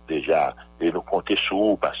agit déjà, et nous comptons sur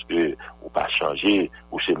vous, parce que, ou pas changer,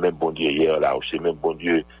 ou c'est même bon Dieu hier, là, ou c'est même bon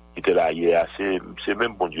Dieu qui était là hier, c'est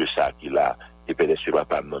même bon Dieu ça qui l'a, et Père des cieux,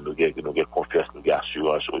 papa, nous avons confiance, nous avons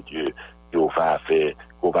assurance au Dieu, qu'on va faire,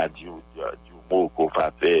 qu'on va dire, qu'on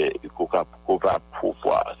va faire, qu'on va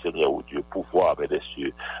pouvoir, Seigneur ou Dieu, pouvoir, Père des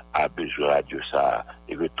cieux, a besoin à Dieu ça,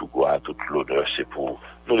 et que tout gloire, toute l'honneur, c'est pour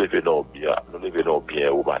nous revenons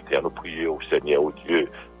bien au matin, nous prions au Seigneur ou Dieu,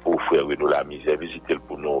 pour frère nous la misère, visitez-le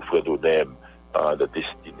pour nous, frère d'Onem, de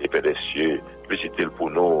destinée, Père des cieux, visitez-le pour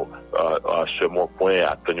nous, ce mon point,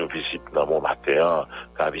 attendons une visite dans mon matin,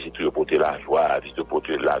 quand visitez pour la joie, visitez pour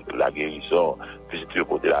la guérison, visitez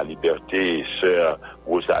pour la liberté, sœur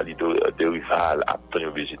Rosalie de Rival, attendons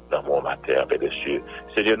une visite dans mon matin, Père des cieux.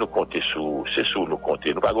 Seigneur, nous comptons c'est sur nous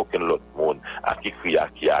compter, nous pas aucun autre monde à qui crier, à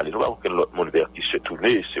qui aller, nous pas aucun autre monde vers qui se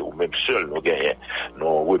tourner, c'est nous même seuls, nous gagnons.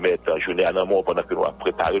 Nous remettons en journée en amont pendant que nous avons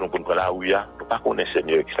préparé, nous pour la ouïa, nous pas connaissons,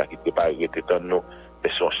 Seigneur, qui ça qui prépare, nous, mais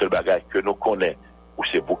c'est un seul bagage que nous connaissons, ou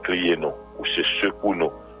c'est bouclier, nous, ou c'est secours,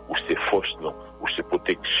 nous, ou c'est force, nous, ou c'est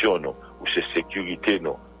protection, nous, ou c'est sécurité,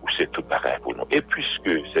 nous, ou c'est tout bagage pour nous. Et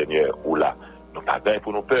puisque, Seigneur, ou là, nous pas gain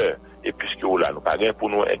pour nous peur, et puisque ou là, nous pas gain pour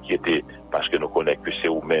nous inquiéter, parce que nous connaissons que c'est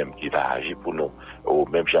vous-même qui va agir pour nous. Au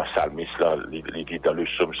même Jean Salmis, il dit dans le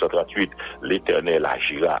psaume 138, l'Éternel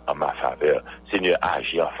agira en ma faveur. Seigneur,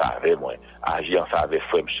 agis en faveur, moi. Agis en faveur,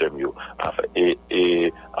 frère, mieux.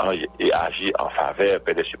 Et agis en faveur,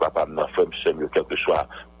 Père des cieux, papa, non, frère, mieux, quel que soit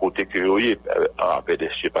côté que vous ayez, Père des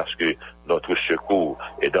cieux, parce que notre secours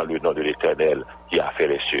est dans le nom de l'Éternel qui a fait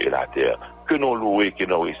les cieux et la terre. Que nous louons, que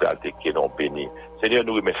nous exaltons, que nous bénissons. Seigneur,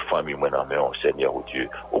 nous remettons famille, moi, dans mes Seigneur, oh Dieu.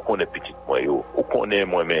 On connaît petit moi, on connaît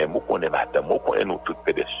moi-même, on connaît madame, on connaît nous toutes,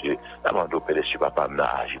 Père des cieux. L'amende, Père des cieux, papa, n'a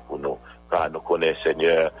agi pour nous. Car nous connaissons,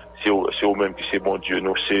 Seigneur, c'est vous-même qui c'est bon Dieu,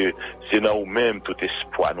 nous, c'est dans vous-même tout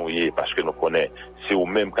espoir, nous, parce que nous connaissons, c'est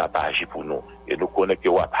vous-même qui a agi pour nous. Et nous connaissons que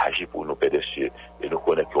vous avez agi pour nous, Père des cieux. Et nous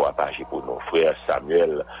connaissons que vous avez agi pour nous. Frère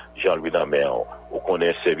Samuel, Jean-Louis Damer, on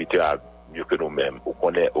connaît serviteur mieux que nous-mêmes. On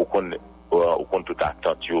connaît tout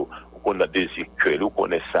attente, on a désir que on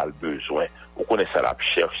connaît ça le besoin, on connaît ça la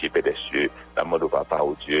chercher, Père des cieux, la main de papa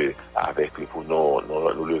au Dieu, avec lui pour nous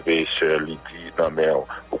lever, sœur Lydie, dans mer,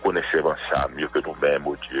 on connaît ça mieux que nous-mêmes,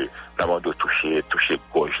 au Dieu, la main de toucher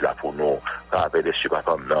gauche là pour nous, car Père des cieux,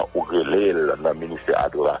 papa, maintenant, ouvrir dans le ministère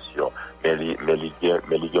d'adoration, mais il y a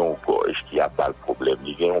un gauche qui a pas le problème,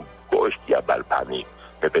 il y a un gauche qui a pas le panique.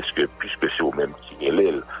 Mais parce que, puisque c'est vous-même qui est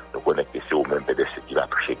l'île, nous connaissons que c'est vous-même qui va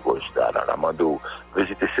toucher gauche dans la mando.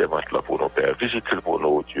 Visitez ces ventes-là pour nos pères, visitez-le pour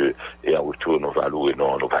nos Dieu, et en retour, nous va louer,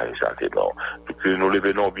 non, nous va exalter, non. Puis que nous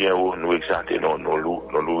levons bien haut, nous exalter, non, nous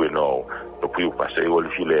louer, non. Nous prions, pasteur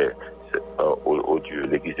Olivier, au Dieu,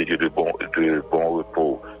 l'église de Dieu de bon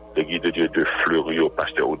repos, l'église de Dieu de Fleury, au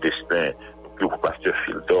pasteur Audestin, puis au pasteur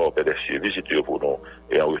Fildor, Père des cieux, visitez pour nous,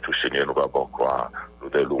 et en retour, Seigneur, nous avons croire, nous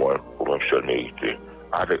de loin, pour nous seul mériter.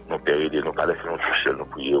 Avec nos pères, nous pas laisser nous tout seuls, nous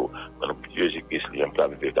prions, dans notre Jésus-Christ, nous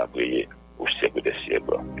avons prié à prier au siècle des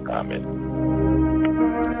siècles. Amen.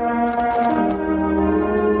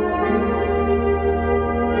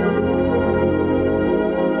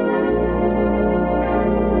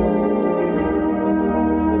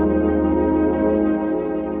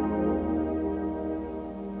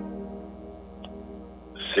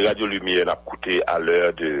 C'est Radio Lumière a coûté à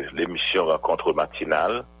l'heure de l'émission Rencontre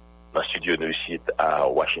Matinale. Dans le studio nous ici à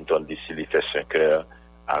Washington DC, il fait 5 heures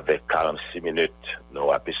avec 46 minutes. Nous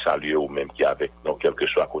avons salué ou même qui avec nous, quel que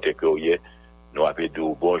soit côté que vous êtes. Nous avons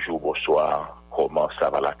dit bonjour, bonsoir, comment ça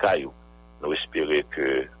va la caillou. Nous espérons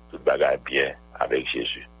que tout bagaille bien avec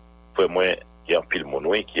Jésus. Pour moi, il y a un pile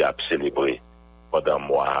monde qui a célébré pendant le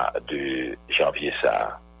mois de janvier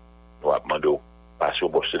ça. Nous avons demandé passer au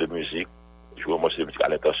morceau de musique. Jouer un morceau de musique à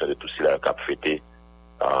l'intention de tous ceux qui ont fêté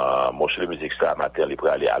morceau de musique ça matin, il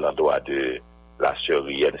pourrait aller à l'endroit de la sœur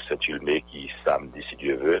Rienne Saint-Ulmé qui samedi, si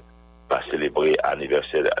Dieu veut, va célébrer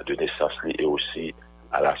l'anniversaire de naissance et aussi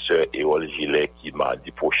à la sœur Éole Gillet qui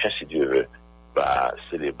mardi prochain, si Dieu veut, va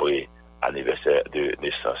célébrer l'anniversaire de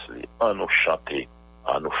naissance. En nous chanter,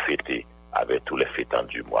 en nous fêter avec tous les fêtants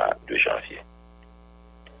du mois de janvier.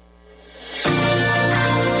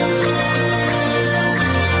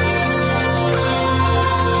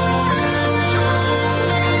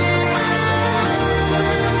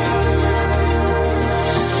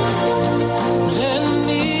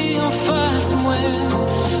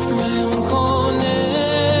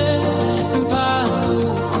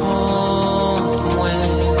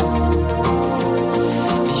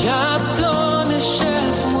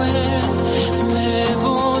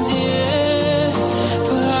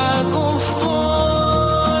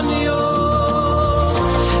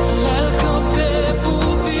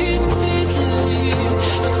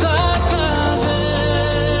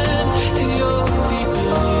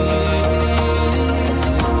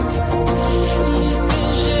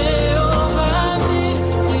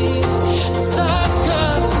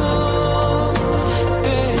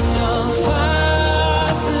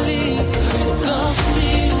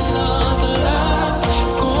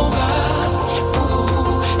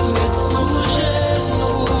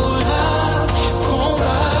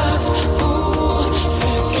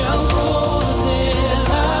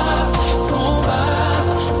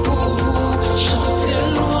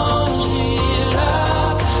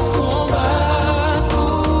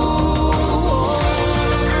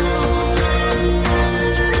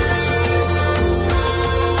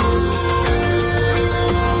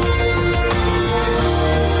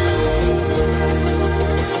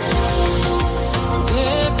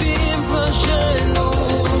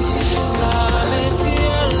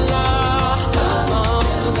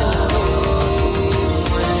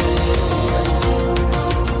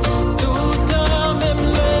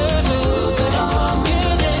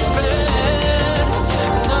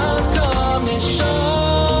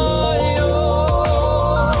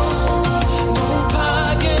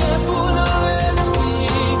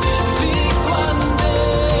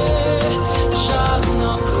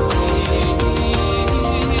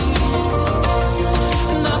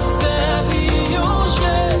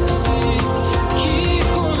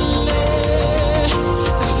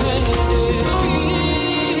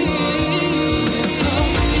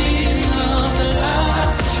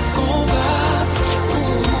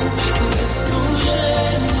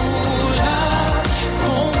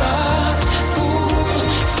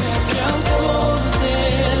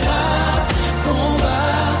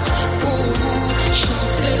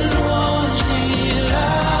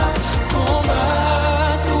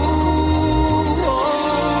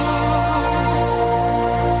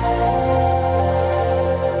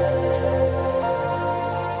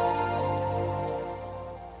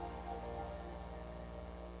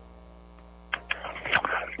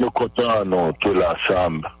 Nous tous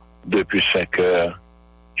ensemble depuis 5 heures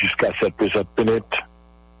jusqu'à cette présente minute.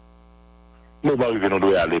 Nous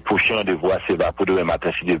devons aller. Prochain rendez-vous, c'est pour demain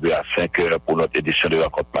matin, si Dieu veut, à 5 heures pour notre édition de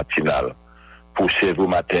rencontre matinale. Pour ce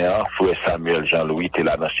matin, frère Samuel Jean-Louis était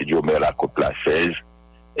là dans le studio Mère la Côte la 16.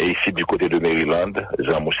 Et ici, du côté de Maryland,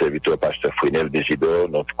 Jean, mon serviteur, pasteur Frenel Désidor,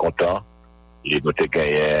 nous sommes contents. Et nous avons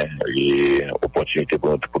gagné l'opportunité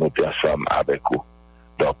pour nous être ensemble avec vous.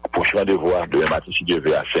 Donc, prochain rendez-vous, demain matin, si Dieu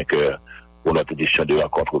veut, à 5 heures, pour notre édition de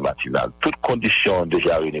rencontre matinale. Toutes conditions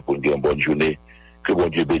déjà réunies pour nous dire une bonne journée. Que bon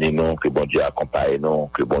Dieu bénisse nous, que bon Dieu accompagne nous,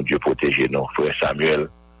 que bon Dieu protège nous. Frère Samuel,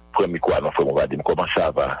 premier quoi, mon frère, on va dire comment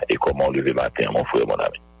ça va et comment lever matin, mon frère, mon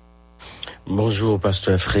ami. Bonjour,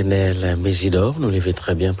 pasteur Fresnel Mésidor. Nous levons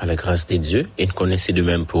très bien par la grâce de Dieu et nous connaissons de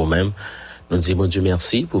même pour même. Nous disons, bon Dieu,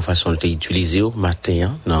 merci pour la façon de t'utiliser au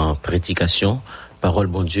matin dans la prédication, parole,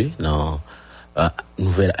 bon Dieu, dans la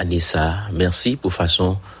nouvelle année ça. Merci pour la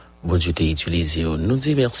façon bon Dieu t'a utilisé. Nous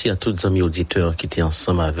disons merci à tous les amis auditeurs qui étaient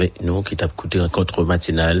ensemble avec nous, qui t'ont écouté Rencontre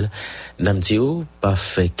Matinale. Nous disons, pas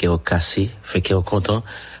fait qu'elle cassé, fait qu'elle content.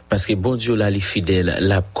 Parce que bon Dieu là, les fidèles,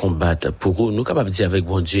 la combattent pour eux. Nous capables de dire avec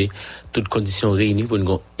bon Dieu, toutes conditions réunies pour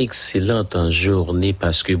une excellente journée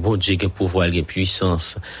parce que bon Dieu a pouvoir, a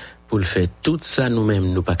puissance pour le faire. Tout ça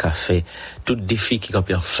nous-mêmes, nous pas qu'à faire. Tout défi qui est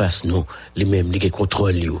en face nous, les mêmes, les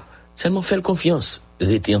contrôle nous. Seulement faire confiance,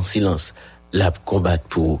 rester en silence, la combattre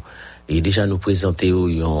pour eux. Et déjà nous présenter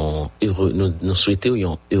nous souhaiter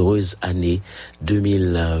une heureuse année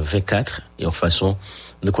 2024 et en façon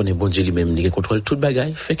nous connaissons bon Dieu lui-même, il contrôle toute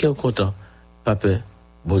bagaille, fait qu'il est content, pas peur,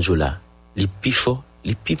 bon Dieu là, les plus forts,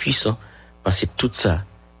 les plus puissants, parce que c'est tout ça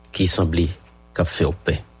qui semblait qu'a fait au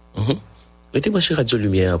paix. Restez chez Radio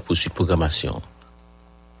Lumière pour suite programmation.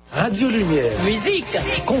 Radio Lumière. Musique,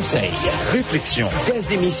 Conseils, réflexion.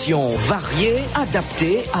 des émissions variées,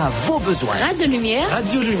 adaptées à vos besoins. Radio Lumière.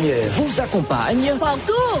 Radio Lumière. Vous accompagne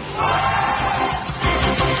Partout.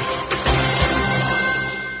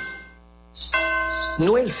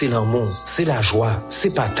 Noël, c'est l'amour, c'est la joie,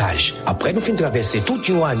 c'est partage. Après nous fin traverser toute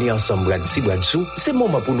une année ensemble, bradsi bradsou, c'est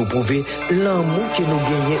moment pour nous prouver l'amour que nous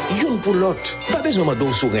gagnons une pour l'autre. Pas besoin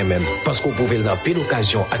de sourire même, parce qu'on pouvait l'appeler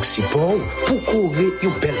l'occasion accipant pour courir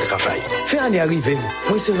un bel travail. Faire année arrivée,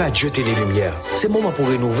 moi c'est Radio Télé Lumière. C'est moment pour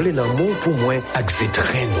renouveler l'amour pour moi avec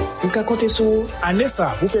Zetrenou. Nous qu'à compter sur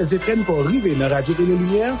Anessa, vous faites Zetren pour arriver dans Radio Télé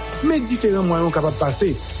Lumière, mais différents moyens capables de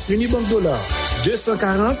passer. Unibank dollar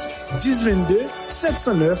 240 1022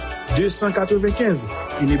 709 295.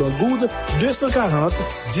 Unibank Good 240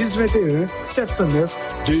 1021 709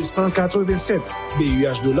 287.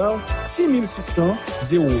 BUH dollar 6600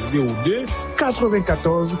 002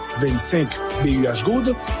 94 25. BUH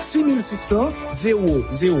Good 6600 000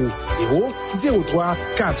 03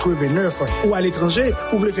 89. Ou à l'étranger,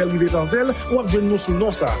 vous voulez faire arriver par zèle, ou abjoignez nous sous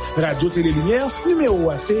nom ça. Radio Télé Lumière, numéro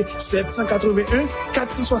AC 781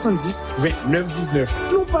 470 29 19.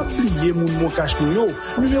 Non pas oublier mon cache nous.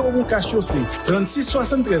 Numéro mon cache c'est 36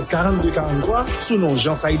 73 42 43 sous nom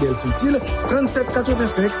Jean-Saïd El Sentil, 37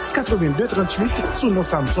 85 82 38 sous nom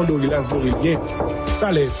Samson Dorilas Dorilien.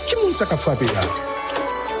 Allez, qui moun ça qu'a frappé là?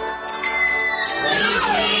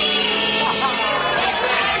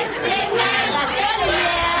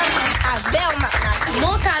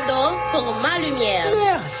 Mon cadeau pour ma lumière.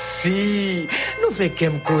 Merci. Nous fait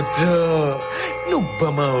qu'un content. Nous pas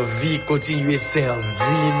envie de continuer à servir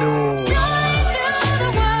nous.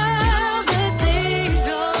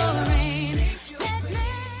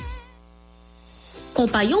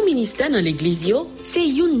 Compagnon ministère dans l'église, c'est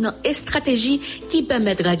une stratégie qui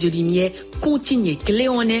permet Radio Lumière continuer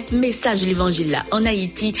cléonner message l'évangile là en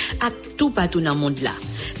Haïti à tout partout dans le monde là.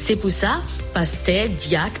 C'est pour ça pasteur,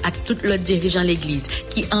 diacre et tout l'autre dirigeant l'église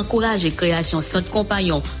qui encourage la création de centre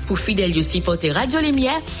compagnon pour fidèles de supporter Radio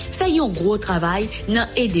Lumière fait un gros travail dans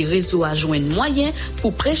aider réseau à joindre moyens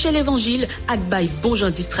pour prêcher l'évangile et bailler bon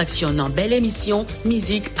genre distraction dans belle émission,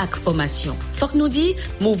 musique et formation. Faut que nous dit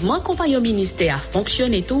mouvement compagnon ministère a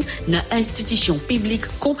fonctionné tout dans institution publique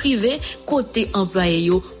comme privée côté employé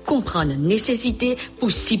yo comprendre nécessité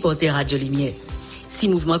pour supporter Radio Lumière. Si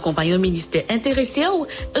mouvement compagnon ministère intéressé ou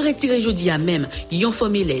retirez jeudi à même yon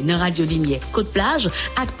formulaire dans Radio Lumière Côte Plage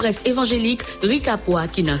ak presse évangélique Ricapois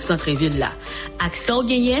qui dans centre-ville là. Ak sa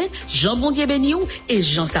gagné Jean Bondier Beniou et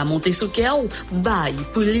Jean Samonté Souker bail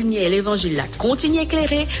pour lumière l'évangile là continue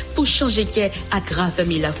éclairer pour changer qu'est ak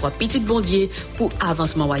raffermir la foi petite Bondier pour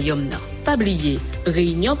avancement royaume nan. Pas oublier,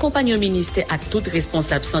 réunion compagnon ministère ak tout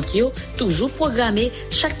responsable santé toujours programmé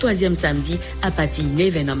chaque troisième samedi à partir de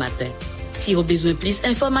 9h matin. Si vous avez besoin de plus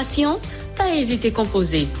d'informations, pas hésiter à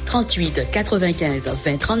composer 38 95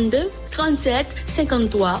 20 32, 37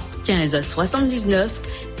 53 15 79,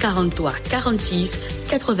 43 46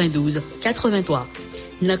 92 83.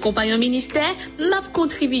 L'accompagnant ministère m'a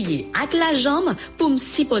contribué avec la jambe pour me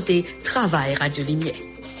supporter travail Radio Lumière.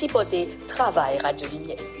 Supporter travail Radio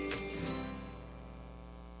Lumière.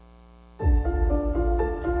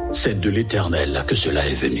 C'est de l'Éternel que cela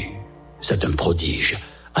est venu. C'est un prodige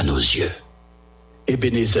à nos yeux.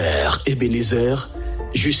 Ebenezer, Ebenezer,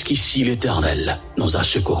 jusqu'ici l'Éternel nous a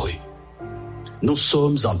secourus. Nous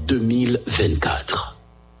sommes en 2024.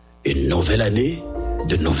 Une nouvelle année,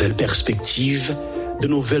 de nouvelles perspectives, de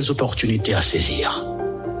nouvelles opportunités à saisir.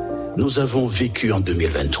 Nous avons vécu en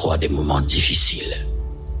 2023 des moments difficiles,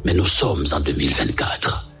 mais nous sommes en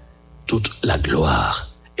 2024. Toute la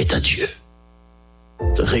gloire est à Dieu.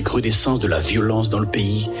 Recrudescence de la violence dans le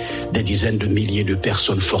pays, des dizaines de milliers de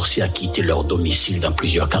personnes forcées à quitter leur domicile dans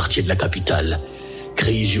plusieurs quartiers de la capitale,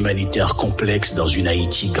 crise humanitaire complexe dans une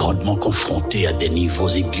Haïti grandement confrontée à des niveaux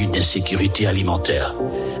aigus d'insécurité alimentaire,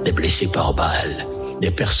 des blessés par balles,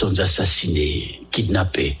 des personnes assassinées,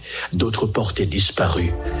 kidnappées, d'autres portées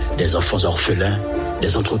disparues, des enfants orphelins,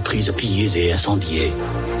 des entreprises pillées et incendiées.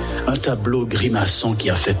 Un tableau grimaçant qui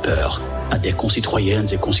a fait peur à des concitoyennes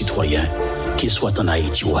et concitoyens, qu'ils soient en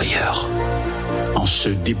Haïti ou ailleurs. En ce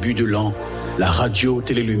début de l'an, la radio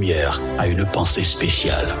Télé-Lumière a une pensée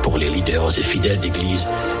spéciale pour les leaders et fidèles d'Église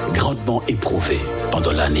grandement éprouvés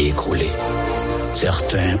pendant l'année écoulée.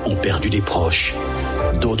 Certains ont perdu des proches,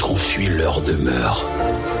 d'autres ont fui leur demeure.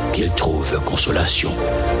 Qu'ils trouvent consolation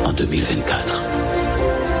en 2024.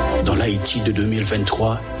 Dans l'Haïti de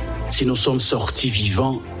 2023, si nous sommes sortis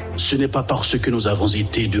vivants, ce n'est pas parce que nous avons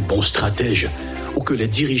été de bons stratèges ou que les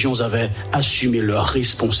dirigeants avaient assumé leur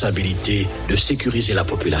responsabilité de sécuriser la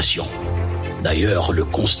population. D'ailleurs, le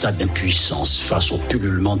constat d'impuissance face au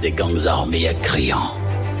pullulement des gangs armés est criant.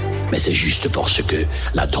 Mais c'est juste parce que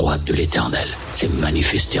la droite de l'Éternel s'est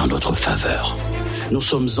manifestée en notre faveur. Nous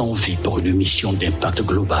sommes en vie pour une mission d'impact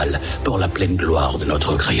global pour la pleine gloire de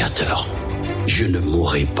notre Créateur. Je ne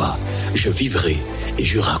mourrai pas, je vivrai et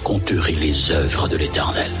je raconterai les œuvres de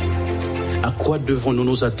l'Éternel. À quoi devons-nous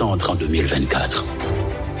nous attendre en 2024 ?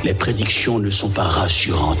 Les prédictions ne sont pas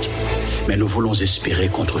rassurantes, mais nous voulons espérer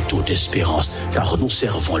contre toute espérance, car nous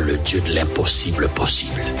servons le Dieu de l'impossible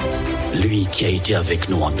possible. Lui qui a été avec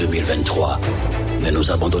nous en 2023 ne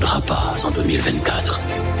nous abandonnera pas en 2024.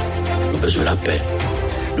 Nous avons besoin de la paix.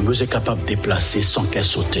 Nous avons besoin capables de déplacer sans qu'elle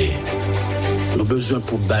saute. Nous avons besoin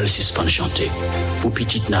pour balle suspendre chanter, pour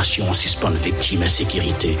petite nation suspendre victime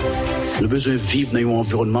insécurité. Nous avons besoin de vivre dans un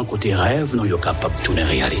environnement côté rêve, nous sommes capables de tourner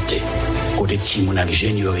réalité. Côté Timoun ak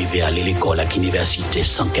jeune, nous arrivons à aller à l'école, à l'université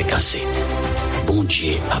sans qu'elle casse. Bon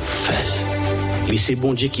Dieu a fait. C'est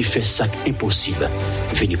bon Dieu qui fait ça impossible,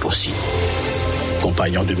 venir possible.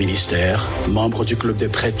 Compagnons de ministère, membres du club des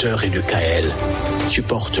prêteurs et de KL,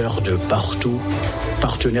 supporters de partout,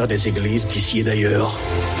 partenaires des églises d'ici et d'ailleurs,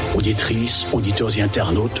 auditrices, auditeurs et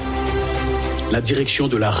internautes, la direction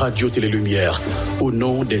de la radio Télé-Lumière, au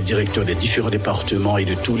nom des directeurs des différents départements et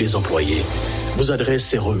de tous les employés, vous adresse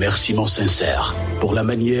ses remerciements sincères pour la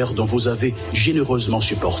manière dont vous avez généreusement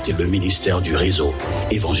supporté le ministère du réseau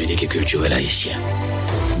évangélique et culturel haïtien.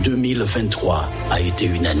 2023 a été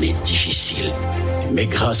une année difficile, mais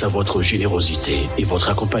grâce à votre générosité et votre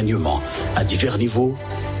accompagnement à divers niveaux,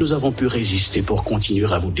 nous avons pu résister pour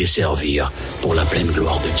continuer à vous desservir pour la pleine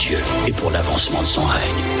gloire de Dieu et pour l'avancement de son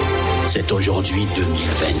règne. C'est aujourd'hui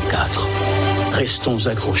 2024. Restons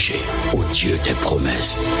accrochés au Dieu des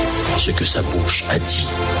promesses. Ce que sa bouche a dit,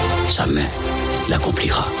 sa main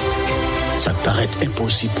l'accomplira. Ça paraît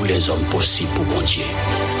impossible pour les hommes, possible pour mon Dieu.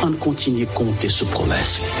 On continue à compter ce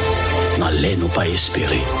promesse. N'allez-nous pas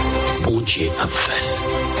espérer. Bon Dieu a fait.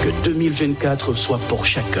 Que 2024 soit pour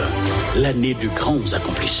chacun l'année de grands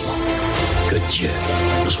accomplissements. Que Dieu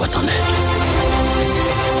nous soit en aide.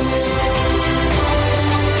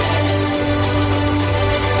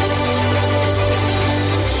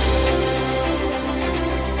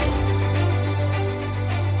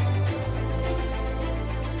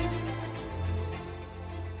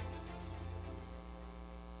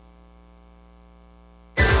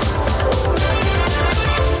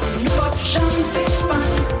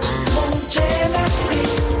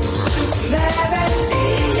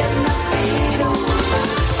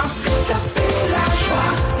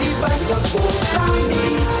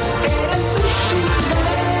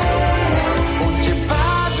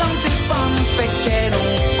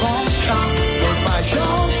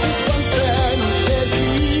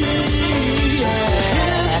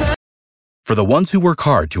 For the ones who work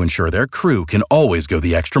hard to ensure their crew can always go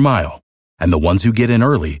the extra mile, and the ones who get in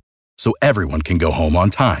early so everyone can go home on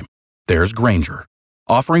time, there's Grainger,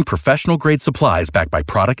 offering professional-grade supplies backed by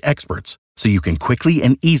product experts so you can quickly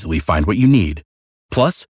and easily find what you need.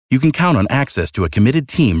 Plus, you can count on access to a committed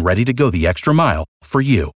team ready to go the extra mile for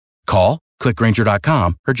you. Call, click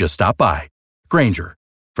Grainger.com, or just stop by. Grainger,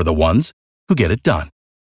 for the ones who get it done.